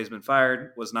after Fuente's been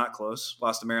fired, was not close.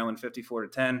 Lost to Maryland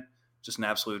 54-10, just an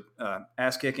absolute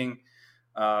ass-kicking.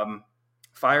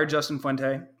 Fired Justin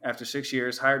Fuente after 6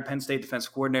 years, hired Penn State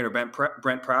defensive coordinator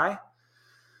Brent Pry,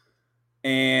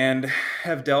 and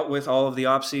have dealt with all of the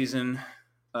offseason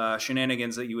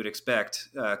shenanigans that you would expect,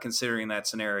 considering that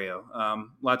scenario.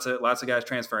 Lots of guys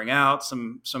transferring out.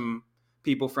 Some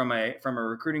people from a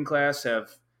recruiting class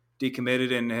have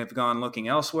decommitted and have gone looking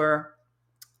elsewhere.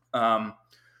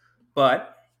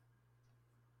 But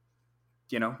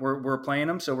we're playing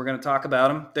them, so we're going to talk about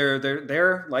them.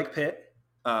 They're like Pitt,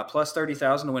 plus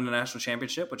 30,000 to win the national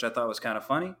championship, which I thought was kind of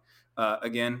funny.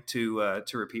 Again, to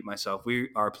repeat myself, we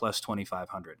are plus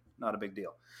 2,500. Not a big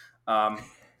deal.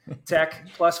 Tech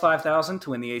plus 5,000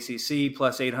 to win the ACC,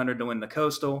 plus 800 to win the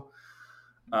Coastal.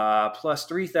 Plus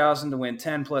 3,000 to win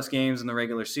 10 plus games in the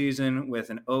regular season with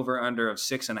an over-under of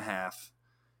 6.5.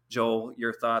 Joel,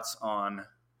 your thoughts on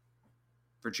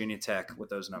Virginia Tech with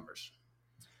those numbers?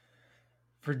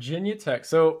 Virginia Tech.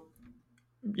 So,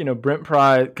 Brent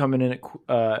Pry coming in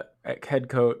at head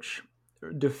coach,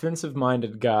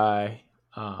 defensive-minded guy,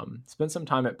 spent some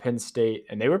time at Penn State,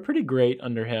 and they were pretty great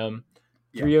under him.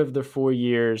 3 of the 4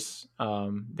 years,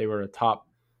 they were a top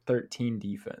 13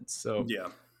 defense. So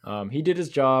he did his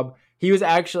job. He was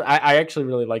actually, I actually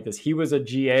really like this. He was a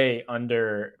GA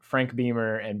under Frank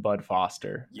Beamer and Bud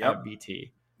Foster at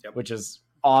BT, which is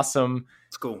awesome.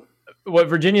 It's cool. What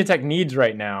Virginia Tech needs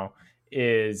right now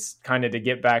is kind of to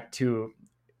get back to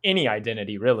any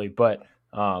identity, really, but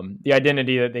the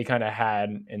identity that they kind of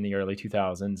had in the early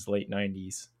 2000s, late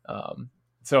 90s.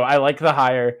 So I like the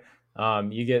hire.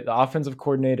 You get the offensive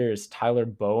coordinator is Tyler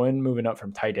Bowen, moving up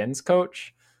from tight ends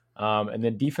coach. And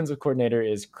then defensive coordinator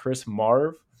is Chris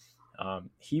Marv.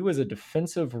 He was a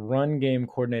defensive run game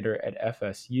coordinator at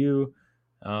FSU.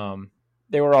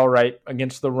 They were all right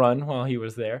against the run while he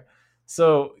was there.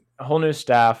 So a whole new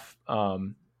staff.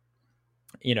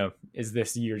 is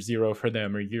this year 0 for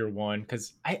them or year 1?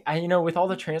 Because with all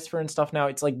the transfer and stuff now,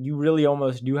 it's like you really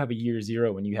almost do have a year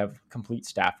 0 when you have complete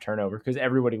staff turnover because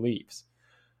everybody leaves.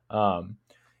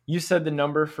 You said the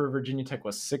number for Virginia Tech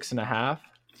was 6.5.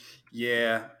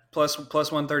 Yeah, plus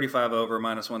 135 over,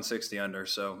 minus 160 under.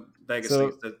 So Vegas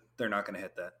thinks that they're not going to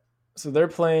hit that. So they're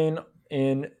playing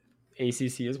in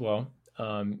ACC as well.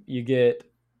 You get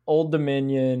Old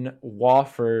Dominion,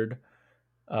 Wofford,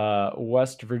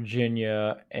 West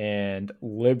Virginia, and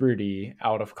Liberty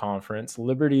out of conference.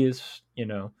 Liberty is,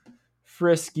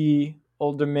 frisky.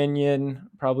 Old Dominion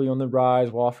probably on the rise.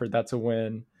 Wofford, that's a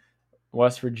win.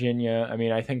 West Virginia,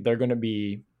 I think they're going to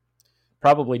be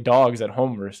probably dogs at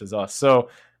home versus us. So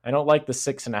I don't like the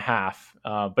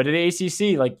 6.5. But at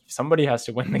ACC, like somebody has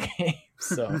to win the game.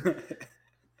 So.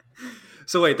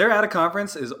 So wait, they're out of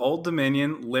conference is Old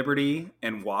Dominion, Liberty,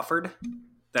 and Wofford.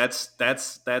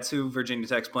 That's who Virginia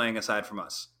Tech's playing aside from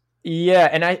us. Yeah,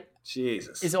 and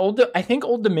Jesus I think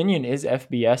Old Dominion is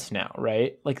FBS now,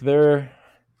 right? Like are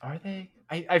they?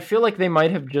 I feel like they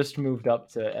might have just moved up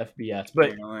to FBS,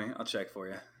 but I'll check for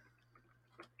you.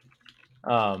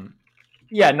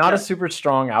 Not a super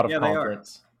strong out of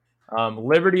conference.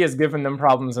 Liberty has given them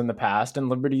problems in the past, and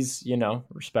Liberty's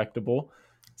respectable.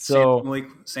 So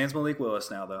Sans Malik Willis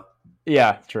now though.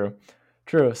 Yeah, true.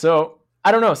 So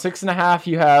I don't know, 6.5.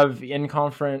 You have in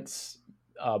conference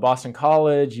Boston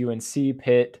College, UNC,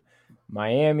 Pitt,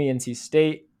 Miami, NC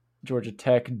State, Georgia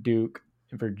Tech, Duke,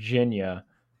 Virginia.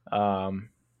 I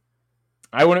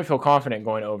wouldn't feel confident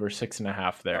going over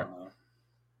 6.5 there.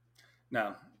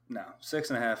 No,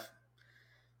 6.5.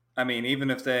 Even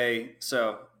if they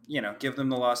give them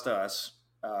the loss to us,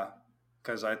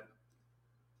 because I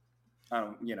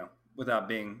don't, without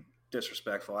being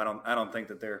disrespectful, I don't think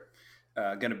that they're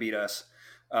going to beat us.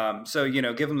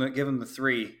 Give them the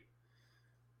 3.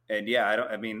 And I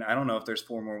don't know if there's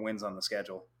 4 more wins on the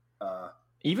schedule.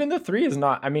 Even the 3 is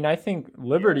not. I think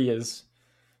Liberty is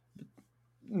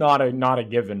not a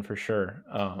given for sure.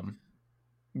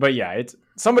 But it's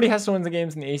somebody has to win the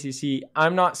games in the ACC.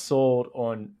 I'm not sold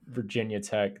on Virginia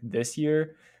Tech this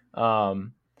year.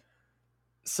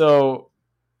 So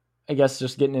I guess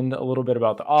just getting into a little bit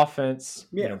about the offense.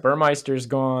 Yeah. Burmeister's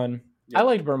gone. Yeah. I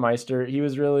liked Burmeister. He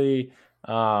was really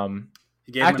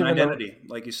he gave him an identity,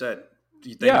 like you said.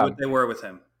 They knew what they were with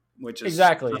him, which is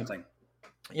exactly something.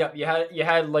 Yeah, you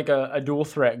had like a dual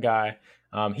threat guy.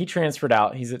 He transferred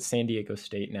out. He's at San Diego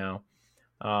State now.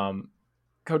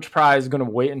 Coach Pry is going to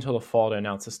wait until the fall to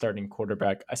announce the starting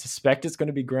quarterback. I suspect it's going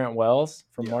to be Grant Wells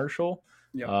from Marshall,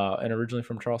 and originally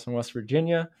from Charleston, West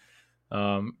Virginia.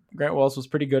 Grant Wells was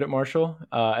pretty good at Marshall.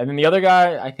 And then the other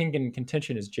guy I think in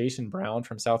contention is Jason Brown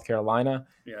from South Carolina.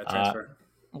 Yeah, transfer.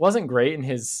 Wasn't great in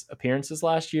his appearances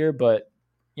last year, but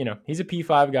he's a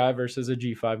P5 guy versus a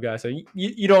G5 guy. So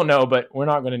you don't know, but we're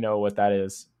not going to know what that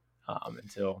is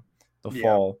until the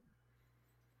fall.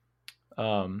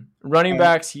 Running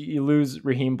backs, you lose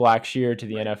Raheem Blackshear to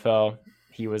the NFL.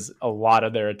 He was a lot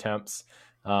of their attempts.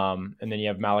 And then you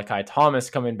have Malachi Thomas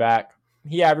coming back.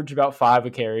 He averaged about 5 a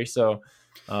carry, so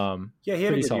he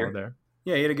had a good year there.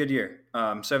 Yeah, he had a good year.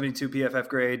 72 PFF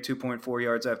grade, 2.4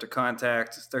 yards after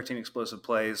contact, 13 explosive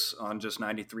plays on just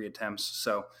 93 attempts.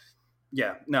 So,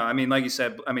 like you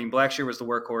said, Blackshear was the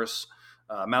workhorse.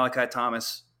 Malachi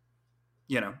Thomas,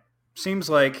 seems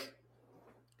like,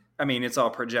 it's all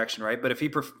projection, right? But if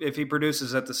he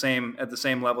produces at the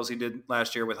same levels he did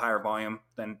last year with higher volume,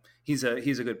 then he's a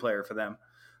good player for them.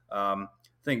 I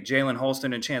think Jalen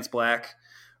Holston and Chance Black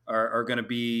are going to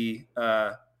be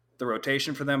the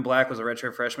rotation for them. Black was a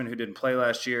redshirt freshman who didn't play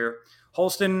last year.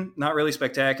 Holston, not really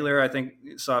spectacular. I think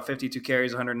saw 52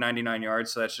 carries, 199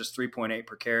 yards, so that's just 3.8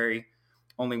 per carry.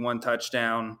 Only 1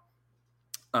 touchdown.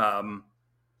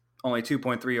 Only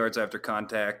 2.3 yards after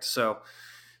contact. So,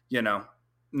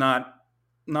 not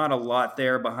a lot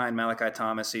there behind Malachi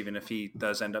Thomas, even if he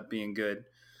does end up being good.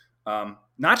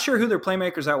 Not sure who their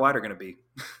playmakers out wide are going to be.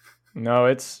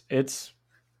 No,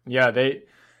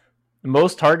 the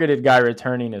most targeted guy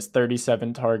returning is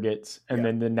 37 targets, and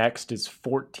then the next is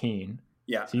 14.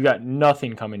 Yeah. So you got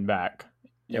nothing coming back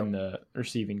in the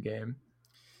receiving game.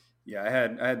 Yeah, I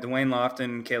had Dwayne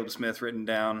Lofton, Caleb Smith written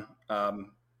down.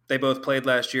 They both played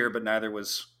last year, but neither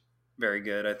was very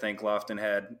good. I think Lofton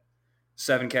had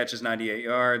 7 catches, 98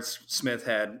 yards. Smith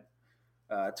had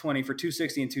 20 for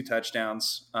 260 and 2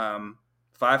 touchdowns.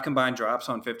 5 combined drops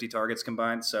on 50 targets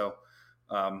combined. So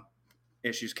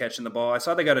issues catching the ball. I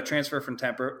saw they got a transfer from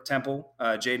Temple,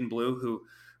 Jaden Blue, who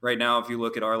right now, if you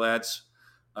look at our lads,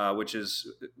 which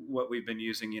is what we've been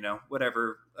using,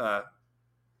 whatever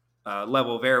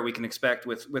level of error we can expect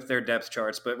with their depth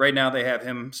charts. But right now they have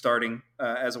him starting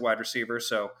as a wide receiver.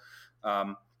 So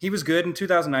he was good in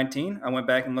 2019. I went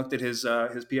back and looked at his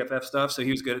PFF stuff. So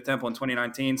he was good at Temple in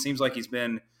 2019. Seems like he's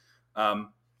been a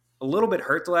little bit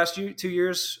hurt the last 2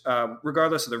 years,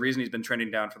 regardless of the reason he's been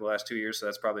trending down for the last 2 years. So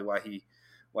that's probably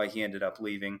why he ended up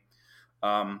leaving.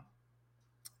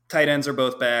 Tight ends are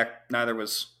both back. Neither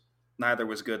was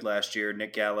good last year.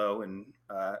 Nick Gallo and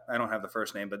I don't have the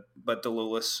first name, but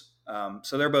DeLulis.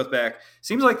 So they're both back.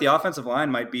 Seems like the offensive line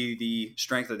might be the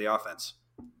strength of the offense.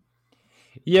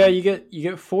 Yeah, you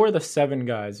get 4 of the 7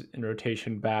 guys in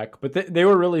rotation back, but they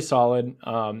were really solid.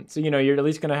 So you're at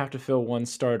least going to have to fill one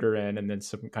starter in, and then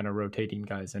some kind of rotating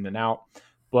guys in and out.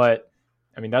 But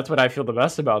I mean, that's what I feel the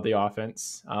best about the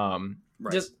offense.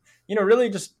 Right. Just really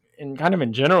just in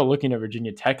general, looking at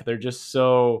Virginia Tech, they're just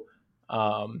so.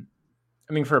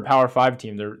 For a Power 5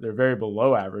 team, they're very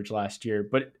below average last year,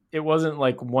 but it wasn't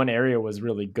like one area was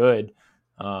really good.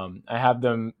 I have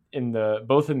them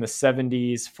both in the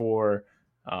 70s for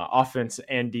offense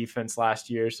and defense last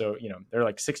year. So, they're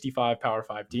like 65 Power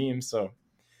 5 teams. So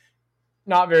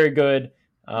not very good.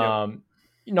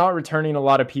 Not returning a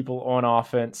lot of people on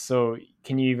offense. So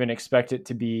can you even expect it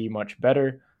to be much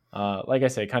better? Like I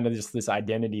say, kind of just this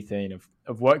identity thing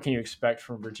of what can you expect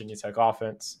from Virginia Tech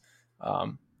offense?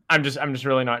 I'm just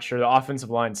really not sure. The offensive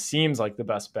line seems like the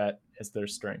best bet as their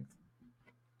strength.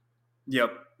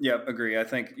 Yep, agree. I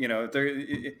think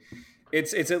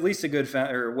it's at least a good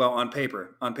on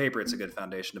paper it's a good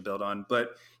foundation to build on.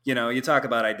 But you talk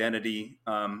about identity.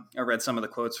 I read some of the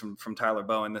quotes from Tyler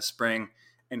Bowen this spring,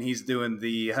 and he's doing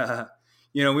the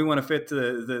we want to fit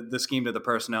the scheme to the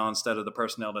personnel instead of the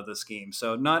personnel to the scheme.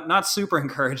 So not super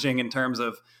encouraging in terms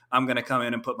of I'm going to come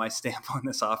in and put my stamp on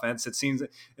this offense. It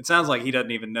sounds like he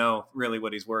doesn't even know really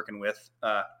what he's working with,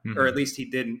 or at least he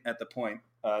didn't at the point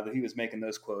that he was making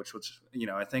those quotes, which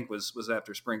I think was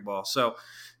after spring ball. So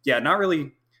yeah, not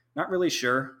really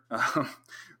sure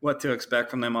what to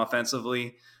expect from them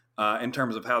offensively in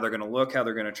terms of how they're going to look, how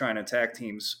they're going to try and attack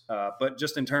teams, but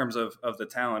just in terms of the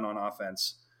talent on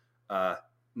offense.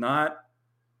 Not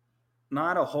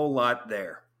a whole lot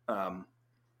there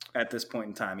at this point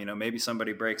in time. Maybe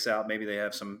somebody breaks out. Maybe they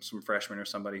have some freshmen or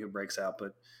somebody who breaks out.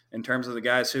 But in terms of the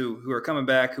guys who are coming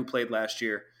back, who played last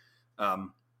year,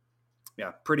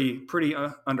 pretty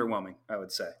underwhelming, I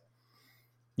would say.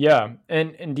 Yeah,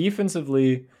 and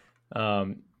defensively,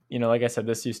 like I said,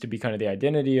 this used to be kind of the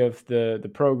identity of the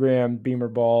program, Beamer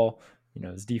ball.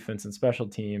 His defense and special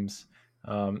teams.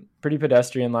 Pretty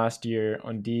pedestrian last year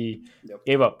on D. Yep.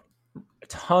 Gave up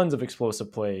tons of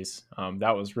explosive plays.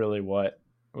 That was really what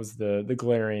was the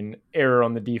glaring error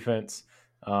on the defense.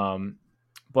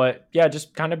 But yeah,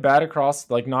 just kind of bad across,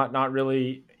 like not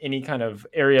really any kind of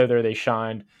area there they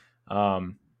shined.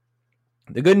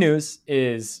 The good news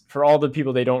is for all the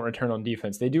people they don't return on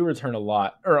defense, they do return a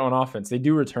lot, or on offense, they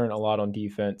do return a lot on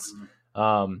defense.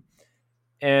 And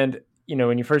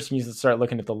when you first start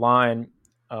looking at the line,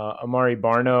 Amari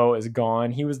Barno is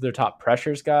gone. He was their top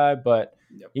pressures guy, but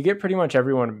you get pretty much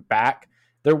everyone back.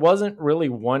 There wasn't really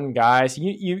one guy. So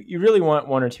you really want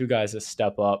one or two guys to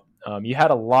step up. You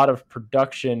had a lot of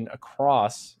production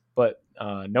across, but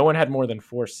no one had more than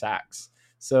 4 sacks.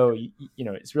 So,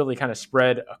 it's really kind of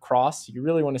spread across. You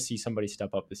really want to see somebody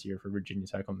step up this year for Virginia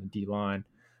Tech on the D line.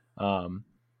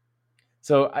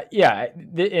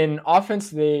 In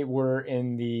offense, they were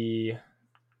in the...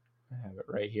 I have it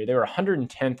right here. They were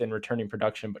 110th in returning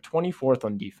production, but 24th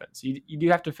on defense. You do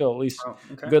have to feel at least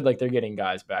good, like they're getting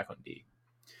guys back on D.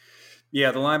 Yeah,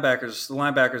 the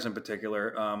linebackers in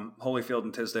particular, Holyfield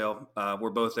and Tisdale were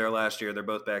both there last year. They're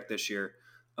both back this year.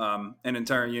 And in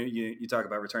turn, you talk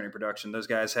about returning production. Those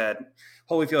guys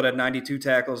Holyfield had 92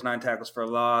 tackles, 9 tackles for a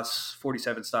loss,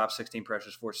 47 stops, 16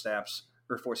 pressures, 4 sacks,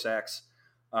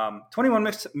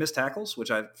 21 missed tackles,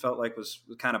 which I felt like was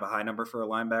kind of a high number for a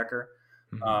linebacker.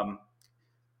 Mm-hmm.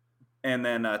 And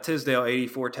then Tisdale,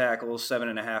 84 tackles,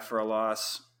 7.5 for a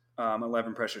loss,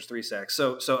 11 pressures, 3 sacks.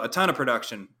 So a ton of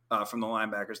production from the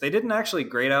linebackers. They didn't actually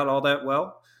grade out all that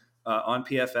well on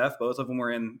PFF. Both of them were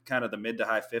in kind of the mid to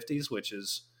high 50s, which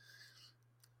is,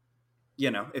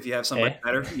 if you have somebody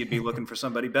better, you'd be looking for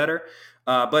somebody better.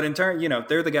 But in turn,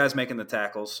 they're the guys making the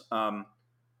tackles. And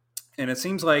it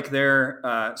seems like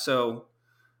Pry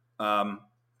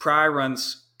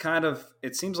runs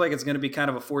it seems like it's going to be kind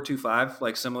of a 4-2-5,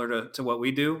 like similar to what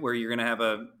we do, where you're going to have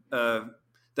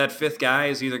that fifth guy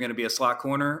is either going to be a slot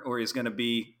corner or he's going to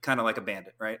be kind of like a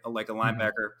bandit, right? Like a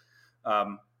linebacker,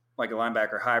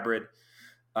 hybrid.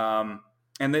 And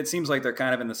it seems like they're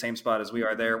kind of in the same spot as we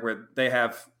are there, where they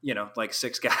have, like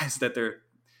 6 guys that they're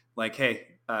like, hey,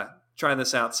 try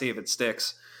this out, see if it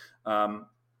sticks.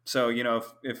 So,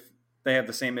 if they have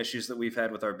the same issues that we've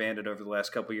had with our Bandit over the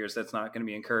last couple of years, that's not going to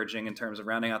be encouraging in terms of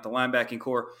rounding out the linebacking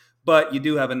core. But you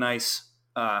do have a nice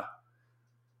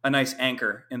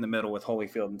anchor in the middle with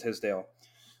Holyfield and Tisdale.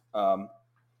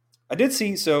 I did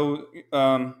see,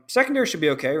 secondary should be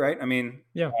okay, right? I mean,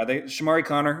 Yeah. Shamari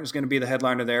Connor is going to be the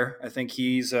headliner there. I think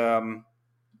he's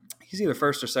either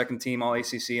first or second team All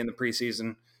ACC in the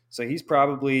preseason, so he's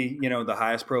probably the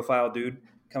highest profile dude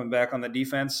coming back on the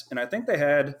defense. And I think they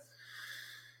had,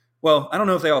 well, I don't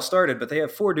know if they all started, but they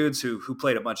have 4 dudes who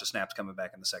played a bunch of snaps coming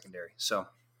back in the secondary. So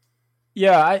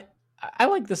Yeah, I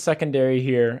like the secondary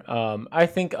here. I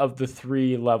think of the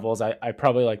 3 levels, I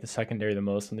probably like the secondary the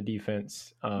most on the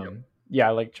defense. Yeah,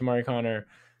 I like Jamari Connor,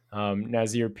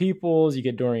 Nazir Peoples. You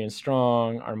get Dorian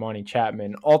Strong, Armani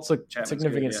Chapman, also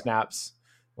significant snaps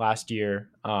last year.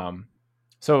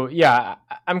 So yeah,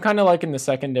 I'm kind of liking the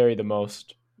secondary the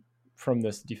most from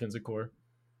this defensive core.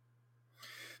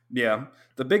 Yeah,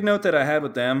 the big note that I had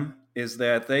with them is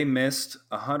that they missed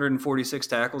 146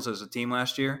 tackles as a team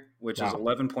last year, which is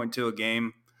 11.2 a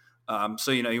game.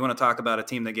 So you want to talk about a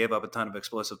team that gave up a ton of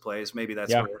explosive plays. Maybe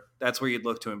that's where you'd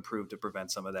look to improve to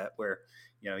prevent some of that, where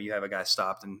you have a guy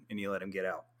stopped and you let him get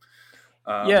out.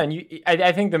 And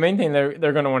I think the main thing they're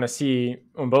going to want to see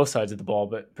on both sides of the ball,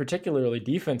 but particularly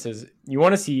defenses, you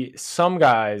want to see some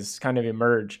guys kind of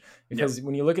emerge, because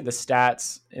when you look at the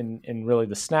stats and really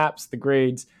the snaps, the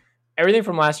grades, everything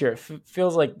from last year, it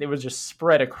feels like it was just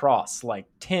spread across like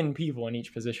 10 people in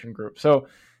each position group. So,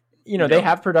 they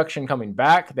have production coming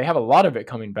back. They have a lot of it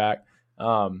coming back.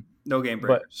 No game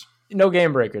breakers. No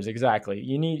game breakers, exactly.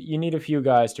 You need a few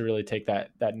guys to really take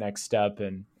that next step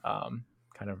and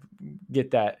kind of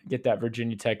get that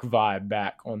Virginia Tech vibe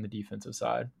back on the defensive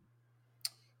side.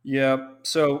 Yeah.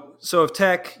 So if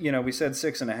Tech, we said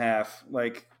 6.5,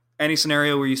 like any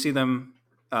scenario where you see them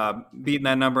beating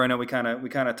that number, I know we kind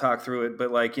of talked through it,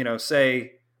 but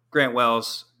say Grant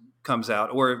Wells comes out,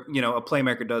 or a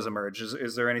playmaker does emerge.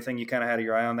 Is there anything you kind of had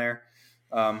your eye on there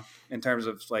in terms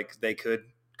of like they could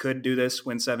do this,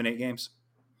 win 7-8 games?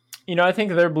 I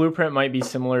think their blueprint might be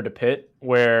similar to Pitt,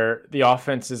 where the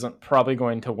offense isn't probably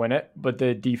going to win it, but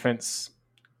the defense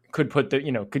could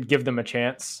could give them a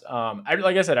chance.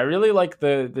 Like I said, I really like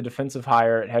the defensive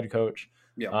hire at head coach.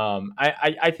 Yeah.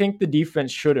 I think the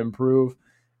defense should improve.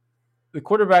 The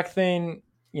quarterback thing,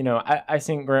 I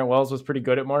think Grant Wells was pretty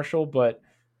good at Marshall, but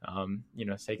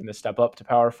taking the step up to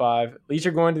Power 5. At least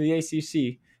you're going to the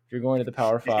ACC. If you're going to the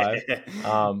Power 5,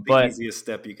 the easiest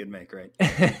step you could make, right?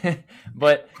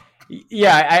 But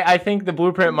yeah, I think the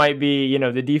blueprint might be,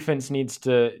 the defense needs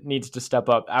to step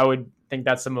up. I would think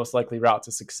that's the most likely route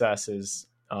to success is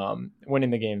winning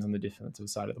the games on the defensive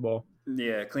side of the ball.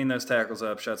 Yeah, clean those tackles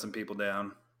up, shut some people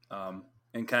down,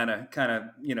 and kind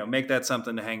of make that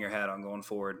something to hang your hat on going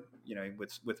forward.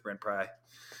 With Brent Pry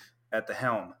at the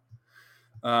helm.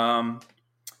 All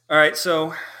right,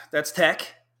 so that's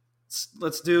Tech.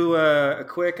 Let's do a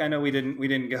quick. I know we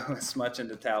didn't go as much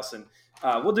into Towson.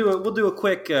 We'll do a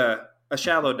quick a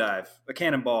shallow dive, a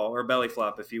cannonball or a belly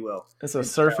flop, if you will. It's a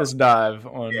surface dive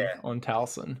on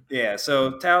Towson. Yeah.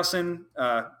 So Towson,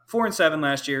 4-7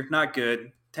 last year, not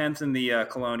good. 10th in the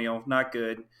Colonial, not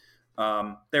good.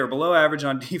 They were below average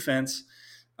on defense,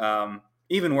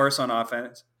 even worse on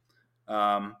offense.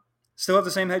 Still have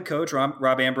the same head coach,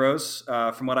 Rob Ambrose.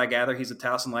 From what I gather, he's a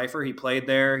Towson lifer. He played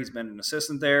there. He's been an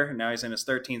assistant there, and now he's in his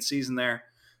 13th season there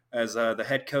as the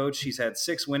head coach. He's had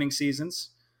 6 winning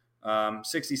seasons,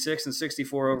 66 and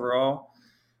 64 overall.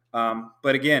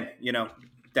 But again,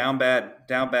 down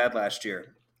bad last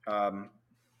year. I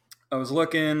was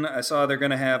looking. I saw they're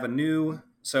going to have a new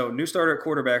starter at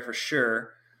quarterback for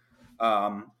sure.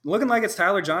 Looking like it's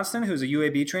Tyler Johnston, who's a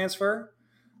UAB transfer.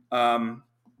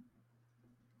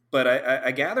 But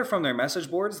I gather from their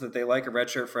message boards that they like a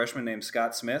redshirt freshman named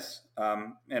Scott Smith,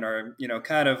 and are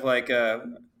kind of like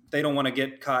they don't want to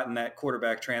get caught in that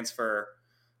quarterback transfer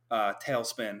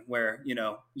tailspin where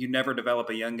you never develop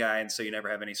a young guy, and so you never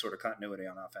have any sort of continuity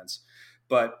on offense.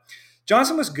 But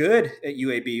Johnson was good at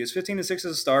UAB. He was 15-6 as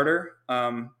a starter.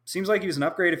 Seems like he was an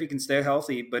upgrade if he can stay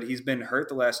healthy, but he's been hurt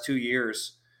the last 2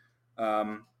 years.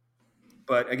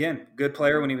 But again, good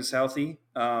player when he was healthy.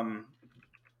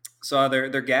 Saw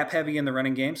they're gap heavy in the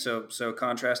running game, so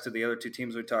contrast to the other 2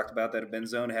 teams we talked about that have been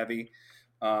zone heavy.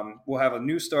 We'll have a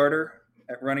new starter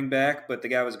at running back, but the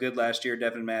guy was good last year.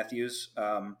 Devin Matthews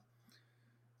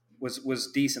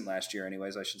was decent last year,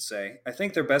 anyways. I should say. I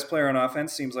think their best player on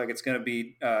offense seems like it's going to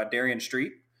be Darian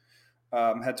Street.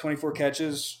 Had 24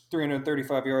 catches,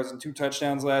 335 yards, and 2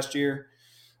 touchdowns last year.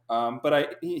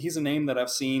 But he's a name that I've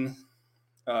seen.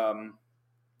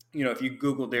 If you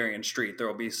Google Darian Street, there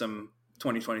will be some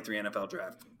 2023 NFL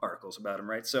draft articles about him,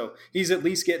 right? So he's at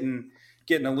least getting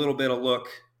a little bit of look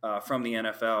from the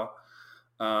NFL.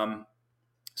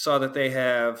 Saw that they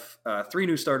have 3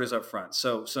 new starters up front.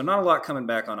 So not a lot coming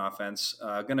back on offense.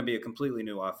 Going to be a completely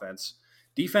new offense.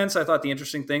 Defense, I thought the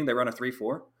interesting thing, they run a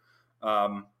 3-4.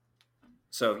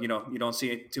 So, you don't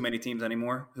see too many teams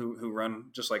anymore who run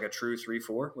just like a true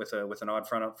 3-4 with an odd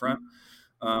front up front.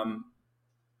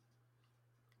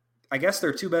 I guess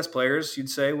their 2 best players, you'd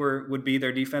say, would be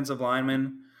their defensive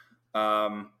linemen.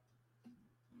 But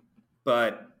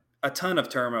a ton of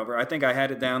turnover. I think I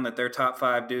had it down that their top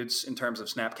 5 dudes in terms of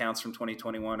snap counts from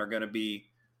 2021 are going to be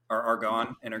are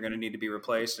gone and are going to need to be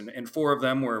replaced. And 4 of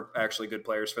them were actually good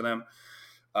players for them.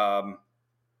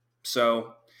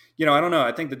 So, I don't know.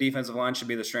 I think the defensive line should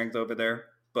be the strength over there.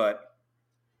 But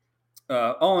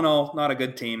all in all, not a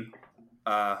good team.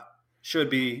 Should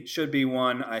be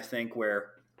one, I think,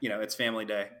 where, it's family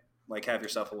day. Like, have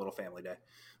yourself a little family day.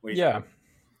 Yeah.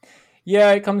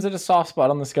 Yeah, it comes at a soft spot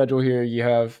on the schedule here. You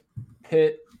have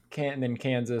Pitt, and then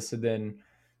Kansas, and then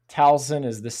Towson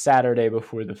is the Saturday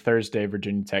before the Thursday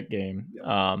Virginia Tech game.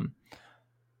 I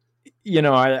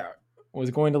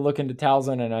was going to look into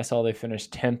Towson, and I saw they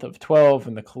finished 10th of 12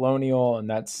 in the Colonial, and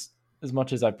that's as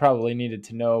much as I probably needed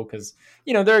to know because,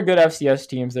 there are good FCS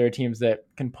teams. There are teams that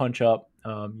can punch up.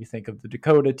 You think of the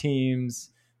Dakota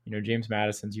teams. James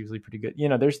Madison's usually pretty good.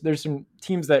 There's some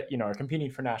teams that, are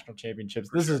competing for national championships.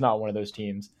 This is not one of those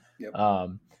teams. Yep.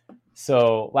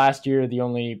 So last year, the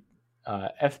only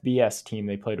FBS team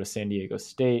they played was San Diego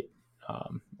State.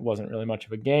 It wasn't really much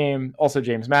of a game. Also,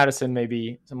 James Madison,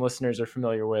 maybe some listeners are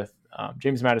familiar with.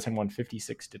 James Madison won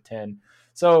 56-10.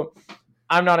 So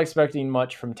I'm not expecting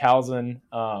much from Towson.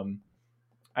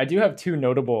 I do have 2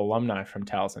 notable alumni from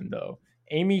Towson, though.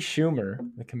 Amy Schumer,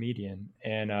 the comedian,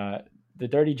 and the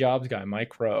Dirty Jobs guy,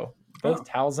 Mike Rowe, both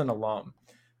Towson alum.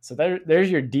 So there's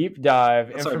your deep dive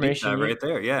That's information our deep dive right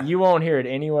there. Yeah, you won't hear it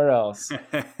anywhere else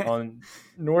on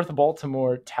North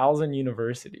Baltimore Towson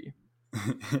University. All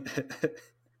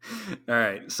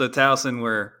right, so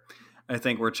Towson, I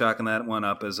think we're chalking that one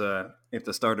up as if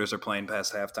the starters are playing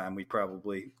past halftime, we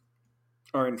probably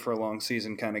are in for a long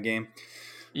season kind of game.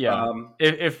 Yeah.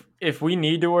 If we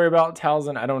need to worry about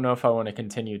Towson, I don't know if I want to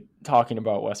continue talking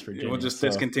about West Virginia. We'll just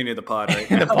discontinue the pod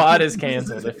right now. The pod is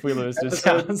canceled if we lose to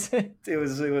Towson. It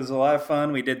was a lot of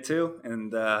fun. We did too,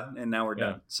 and now we're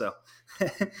done. So,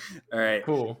 all right,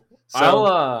 cool.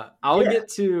 So, I'll get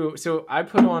to. So I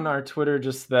put on our Twitter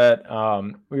just that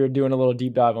we were doing a little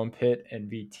deep dive on Pitt and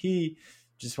VT.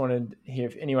 Just wanted to hear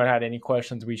if anyone had any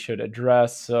questions we should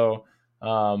address. So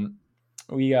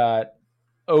we got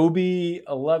Obi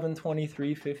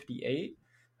 112358.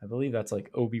 I believe that's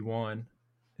like Obi-Wan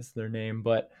is their name,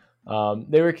 but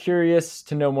they were curious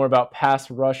to know more about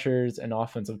pass rushers and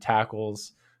offensive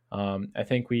tackles. I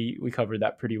think we covered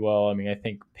that pretty well. I mean, I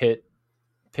think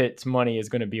Pitt's money is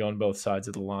going to be on both sides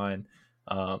of the line.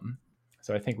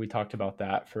 So I think we talked about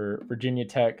that. For Virginia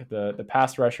Tech, the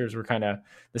pass rushers were the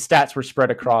stats were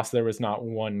spread across. There was not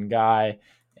one guy,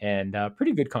 and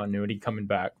pretty good continuity coming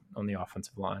back on the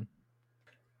offensive line.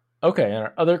 Okay, and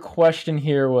our other question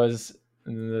here was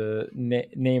the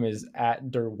name is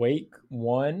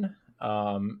 @Derwake1.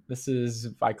 This is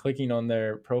by clicking on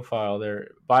their profile.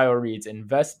 Their bio reads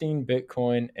investing,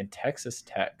 Bitcoin, and Texas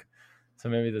Tech. So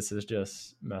maybe this is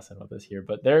just messing with us here.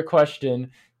 But their question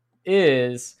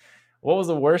is, what was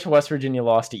the worst West Virginia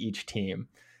loss to each team?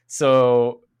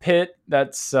 So Pitt,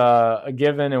 that's a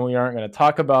given, and we aren't going to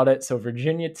talk about it. So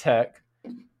Virginia Tech,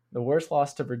 the worst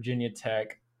loss to Virginia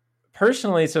Tech.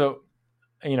 Personally,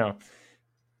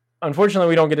 unfortunately,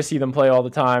 we don't get to see them play all the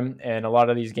time, and a lot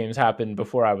of these games happened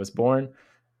before I was born.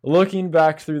 Looking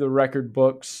back through the record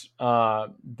books,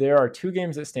 there are 2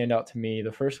 games that stand out to me.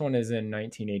 The first one is in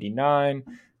 1989.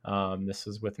 This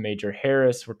was with Major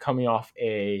Harris. We're coming off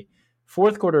a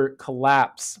fourth quarter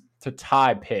collapse to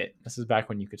tie Pitt. This is back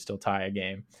when you could still tie a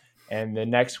game. And the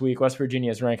next week, West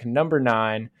Virginia is ranked number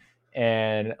 9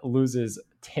 and loses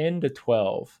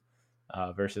 10-12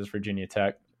 versus Virginia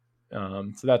Tech.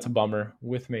 So that's a bummer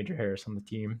with Major Harris on the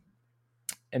team.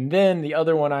 And then the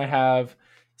other one I have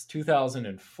is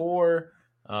 2004.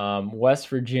 West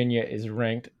Virginia is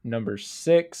ranked number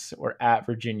 6 or at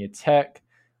Virginia Tech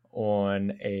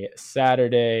on a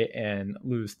Saturday and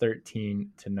lose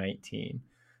 13-19.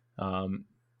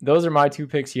 Those are my 2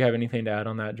 picks. You have anything to add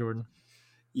on that, Jordan?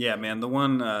 Yeah, man. The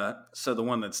one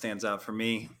that stands out for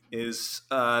me is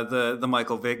the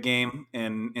Michael Vick game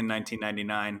in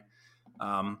 1999.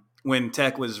 When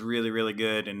Tech was really, really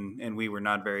good and we were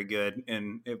not very good.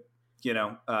 And,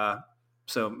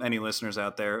 so any listeners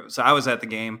out there. So I was at the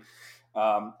game.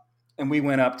 and we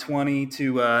went up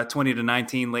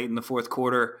 20-19 late in the fourth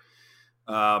quarter.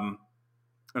 And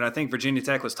I think Virginia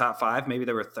Tech was top 5. Maybe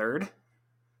they were third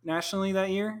nationally that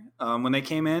year when they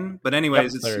came in. But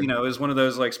anyways, it's third. it was one of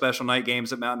those like special night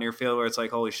games at Mountaineer Field where it's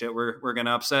like, holy shit, we're going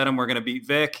to upset them. We're going to beat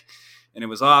Vic. And it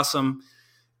was awesome.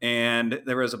 And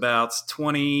there was about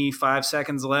 25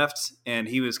 seconds left, and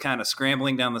he was kind of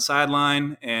scrambling down the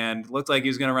sideline and looked like he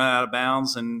was going to run out of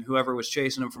bounds. And whoever was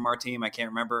chasing him from our team, I can't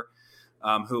remember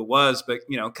who it was, but,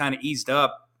 kind of eased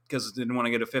up because didn't want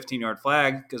to get a 15-yard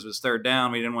flag because it was third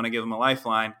down. We didn't want to give him a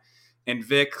lifeline. And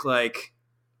Vic,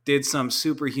 did some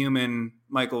superhuman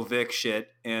Michael Vick shit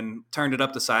and turned it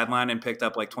up the sideline and picked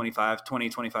up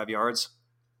 25 yards.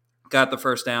 Got the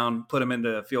first down, put him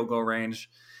into field goal range,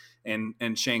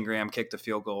 and Shane Graham kicked a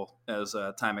field goal as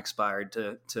time expired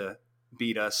to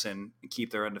beat us and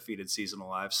keep their undefeated season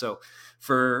alive. So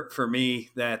for me,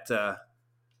 that's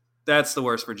the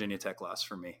worst Virginia Tech loss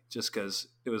for me, just because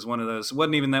it was one of those. It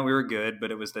wasn't even that we were good,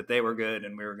 but it was that they were good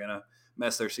and we were gonna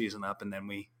mess their season up, and then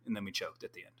we choked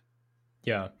at the end.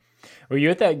 Yeah. Were you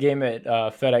at that game at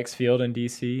FedEx Field in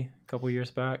DC a couple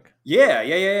years back?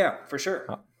 Yeah, for sure.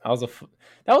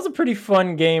 That was a pretty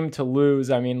fun game to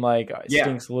lose. I mean, it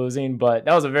stinks losing, but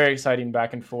that was a very exciting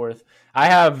back and forth. I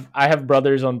have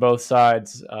brothers on both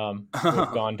sides who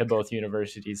have gone to both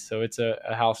universities, so it's a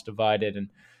house divided,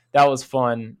 and that was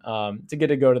fun to get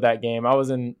to go to that game. I was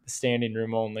in the standing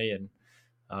room only, and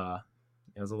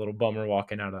it was a little bummer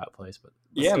walking out of that place, but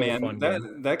yeah, man,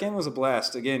 that game was a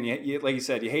blast. Again, like you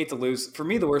said, you hate to lose. For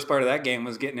me, the worst part of that game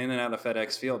was getting in and out of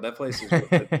FedEx Field. That place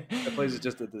is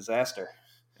just a disaster.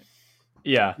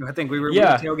 Yeah, I think we were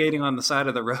tailgating on the side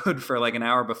of the road for an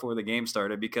hour before the game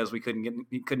started because we couldn't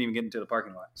even get into the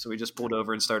parking lot. So we just pulled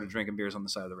over and started drinking beers on the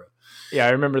side of the road. Yeah,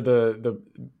 I remember the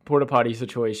porta potty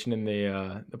situation in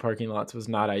the parking lots was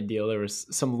not ideal. There was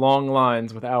some long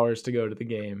lines with hours to go to the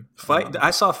game.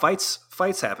 I saw fights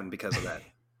happen because of that.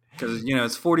 Because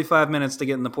it's 45 minutes to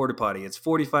get in the porta potty. It's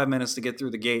 45 minutes to get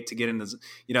through the gate to get into.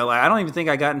 I don't even think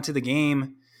I got into the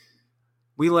game.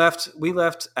 We left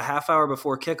a half hour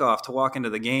before kickoff to walk into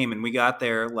the game, and we got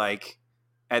there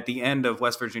at the end of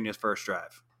West Virginia's first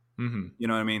drive. Mm-hmm. You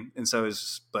know what I mean? And so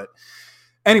but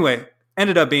anyway,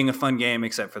 ended up being a fun game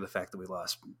except for the fact that we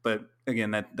lost. But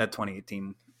again, that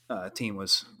 2018 team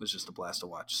was just a blast to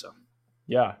watch. So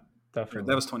yeah, definitely.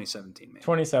 That was 2017, man.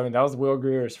 2017. That was Will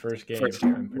Greer's first game.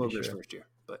 Will Greer's first year.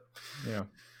 But yeah.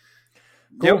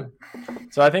 Cool. Yep.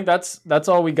 So I think that's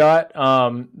all we got.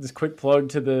 This quick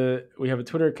plug we have a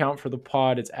Twitter account for the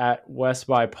pod. It's at West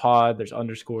by Pod. There's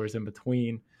underscores in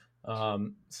between.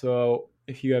 So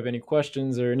if you have any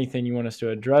questions or anything you want us to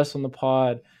address on the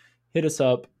pod, hit us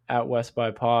up at West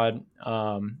by Pod.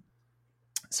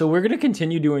 So we're going to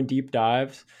continue doing deep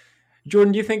dives.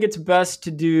 Jordan, do you think it's best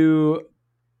to do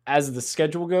as the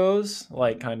schedule goes,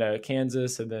 kind of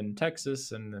Kansas and then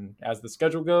Texas, and then as the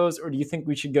schedule goes, or do you think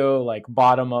we should go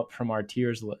bottom up from our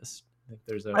tiers list?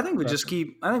 I think we just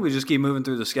keep moving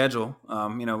through the schedule.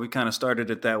 We kind of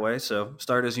started it that way, so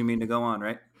start as you mean to go on,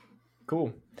 right?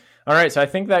 Cool. All right, so I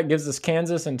think that gives us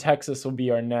Kansas and Texas will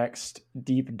be our next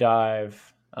deep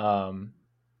dive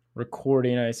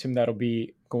recording. I assume that'll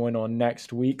be going on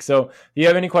next week. So if you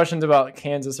have any questions about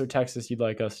Kansas or Texas you'd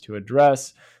like us to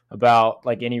address, about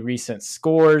any recent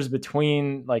scores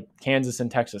between Kansas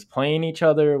and Texas playing each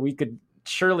other, we could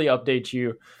surely update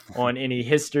you on any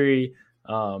history,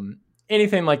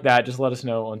 anything like that. Just let us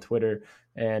know on Twitter.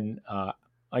 And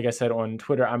like I said, on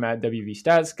Twitter, I'm at WV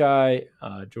Stats Guy.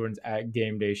 Jordan's at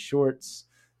Game Day Shorts.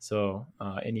 So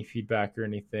any feedback or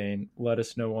anything, let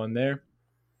us know on there.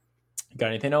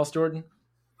 Got anything else, Jordan?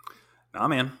 Nah,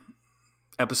 man.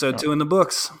 Episode 2 in the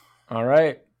books. All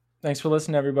right. Thanks for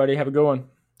listening, everybody. Have a good one.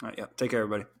 All right, yeah. Take care,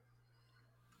 everybody.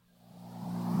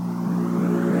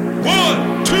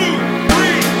 1, 2,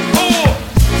 3,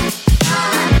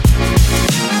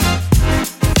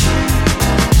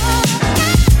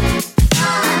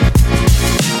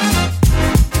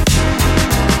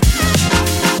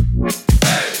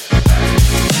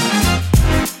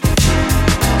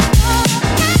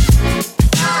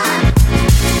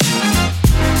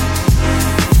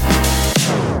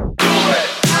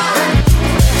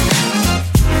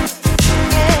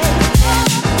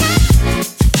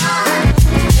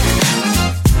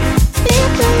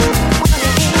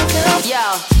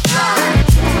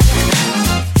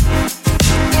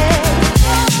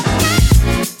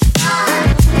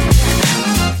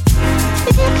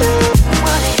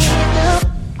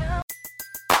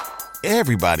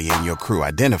 Everybody in your crew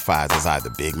identifies as either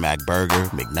Big Mac Burger,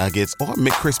 McNuggets, or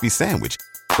McCrispy Sandwich.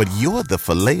 But you're the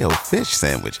Filet-O-Fish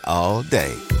Sandwich all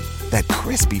day. That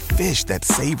crispy fish, that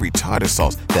savory tartar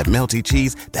sauce, that melty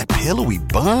cheese, that pillowy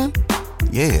bun.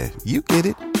 Yeah, you get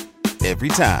it. Every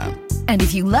time. And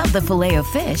if you love the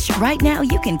Filet-O-Fish, right now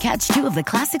you can catch two of the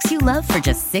classics you love for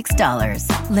just $6.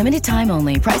 Limited time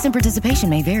only. Price and participation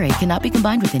may vary. Cannot be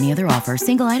combined with any other offer.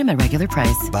 Single item at regular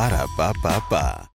price. Ba-da-ba-ba-ba.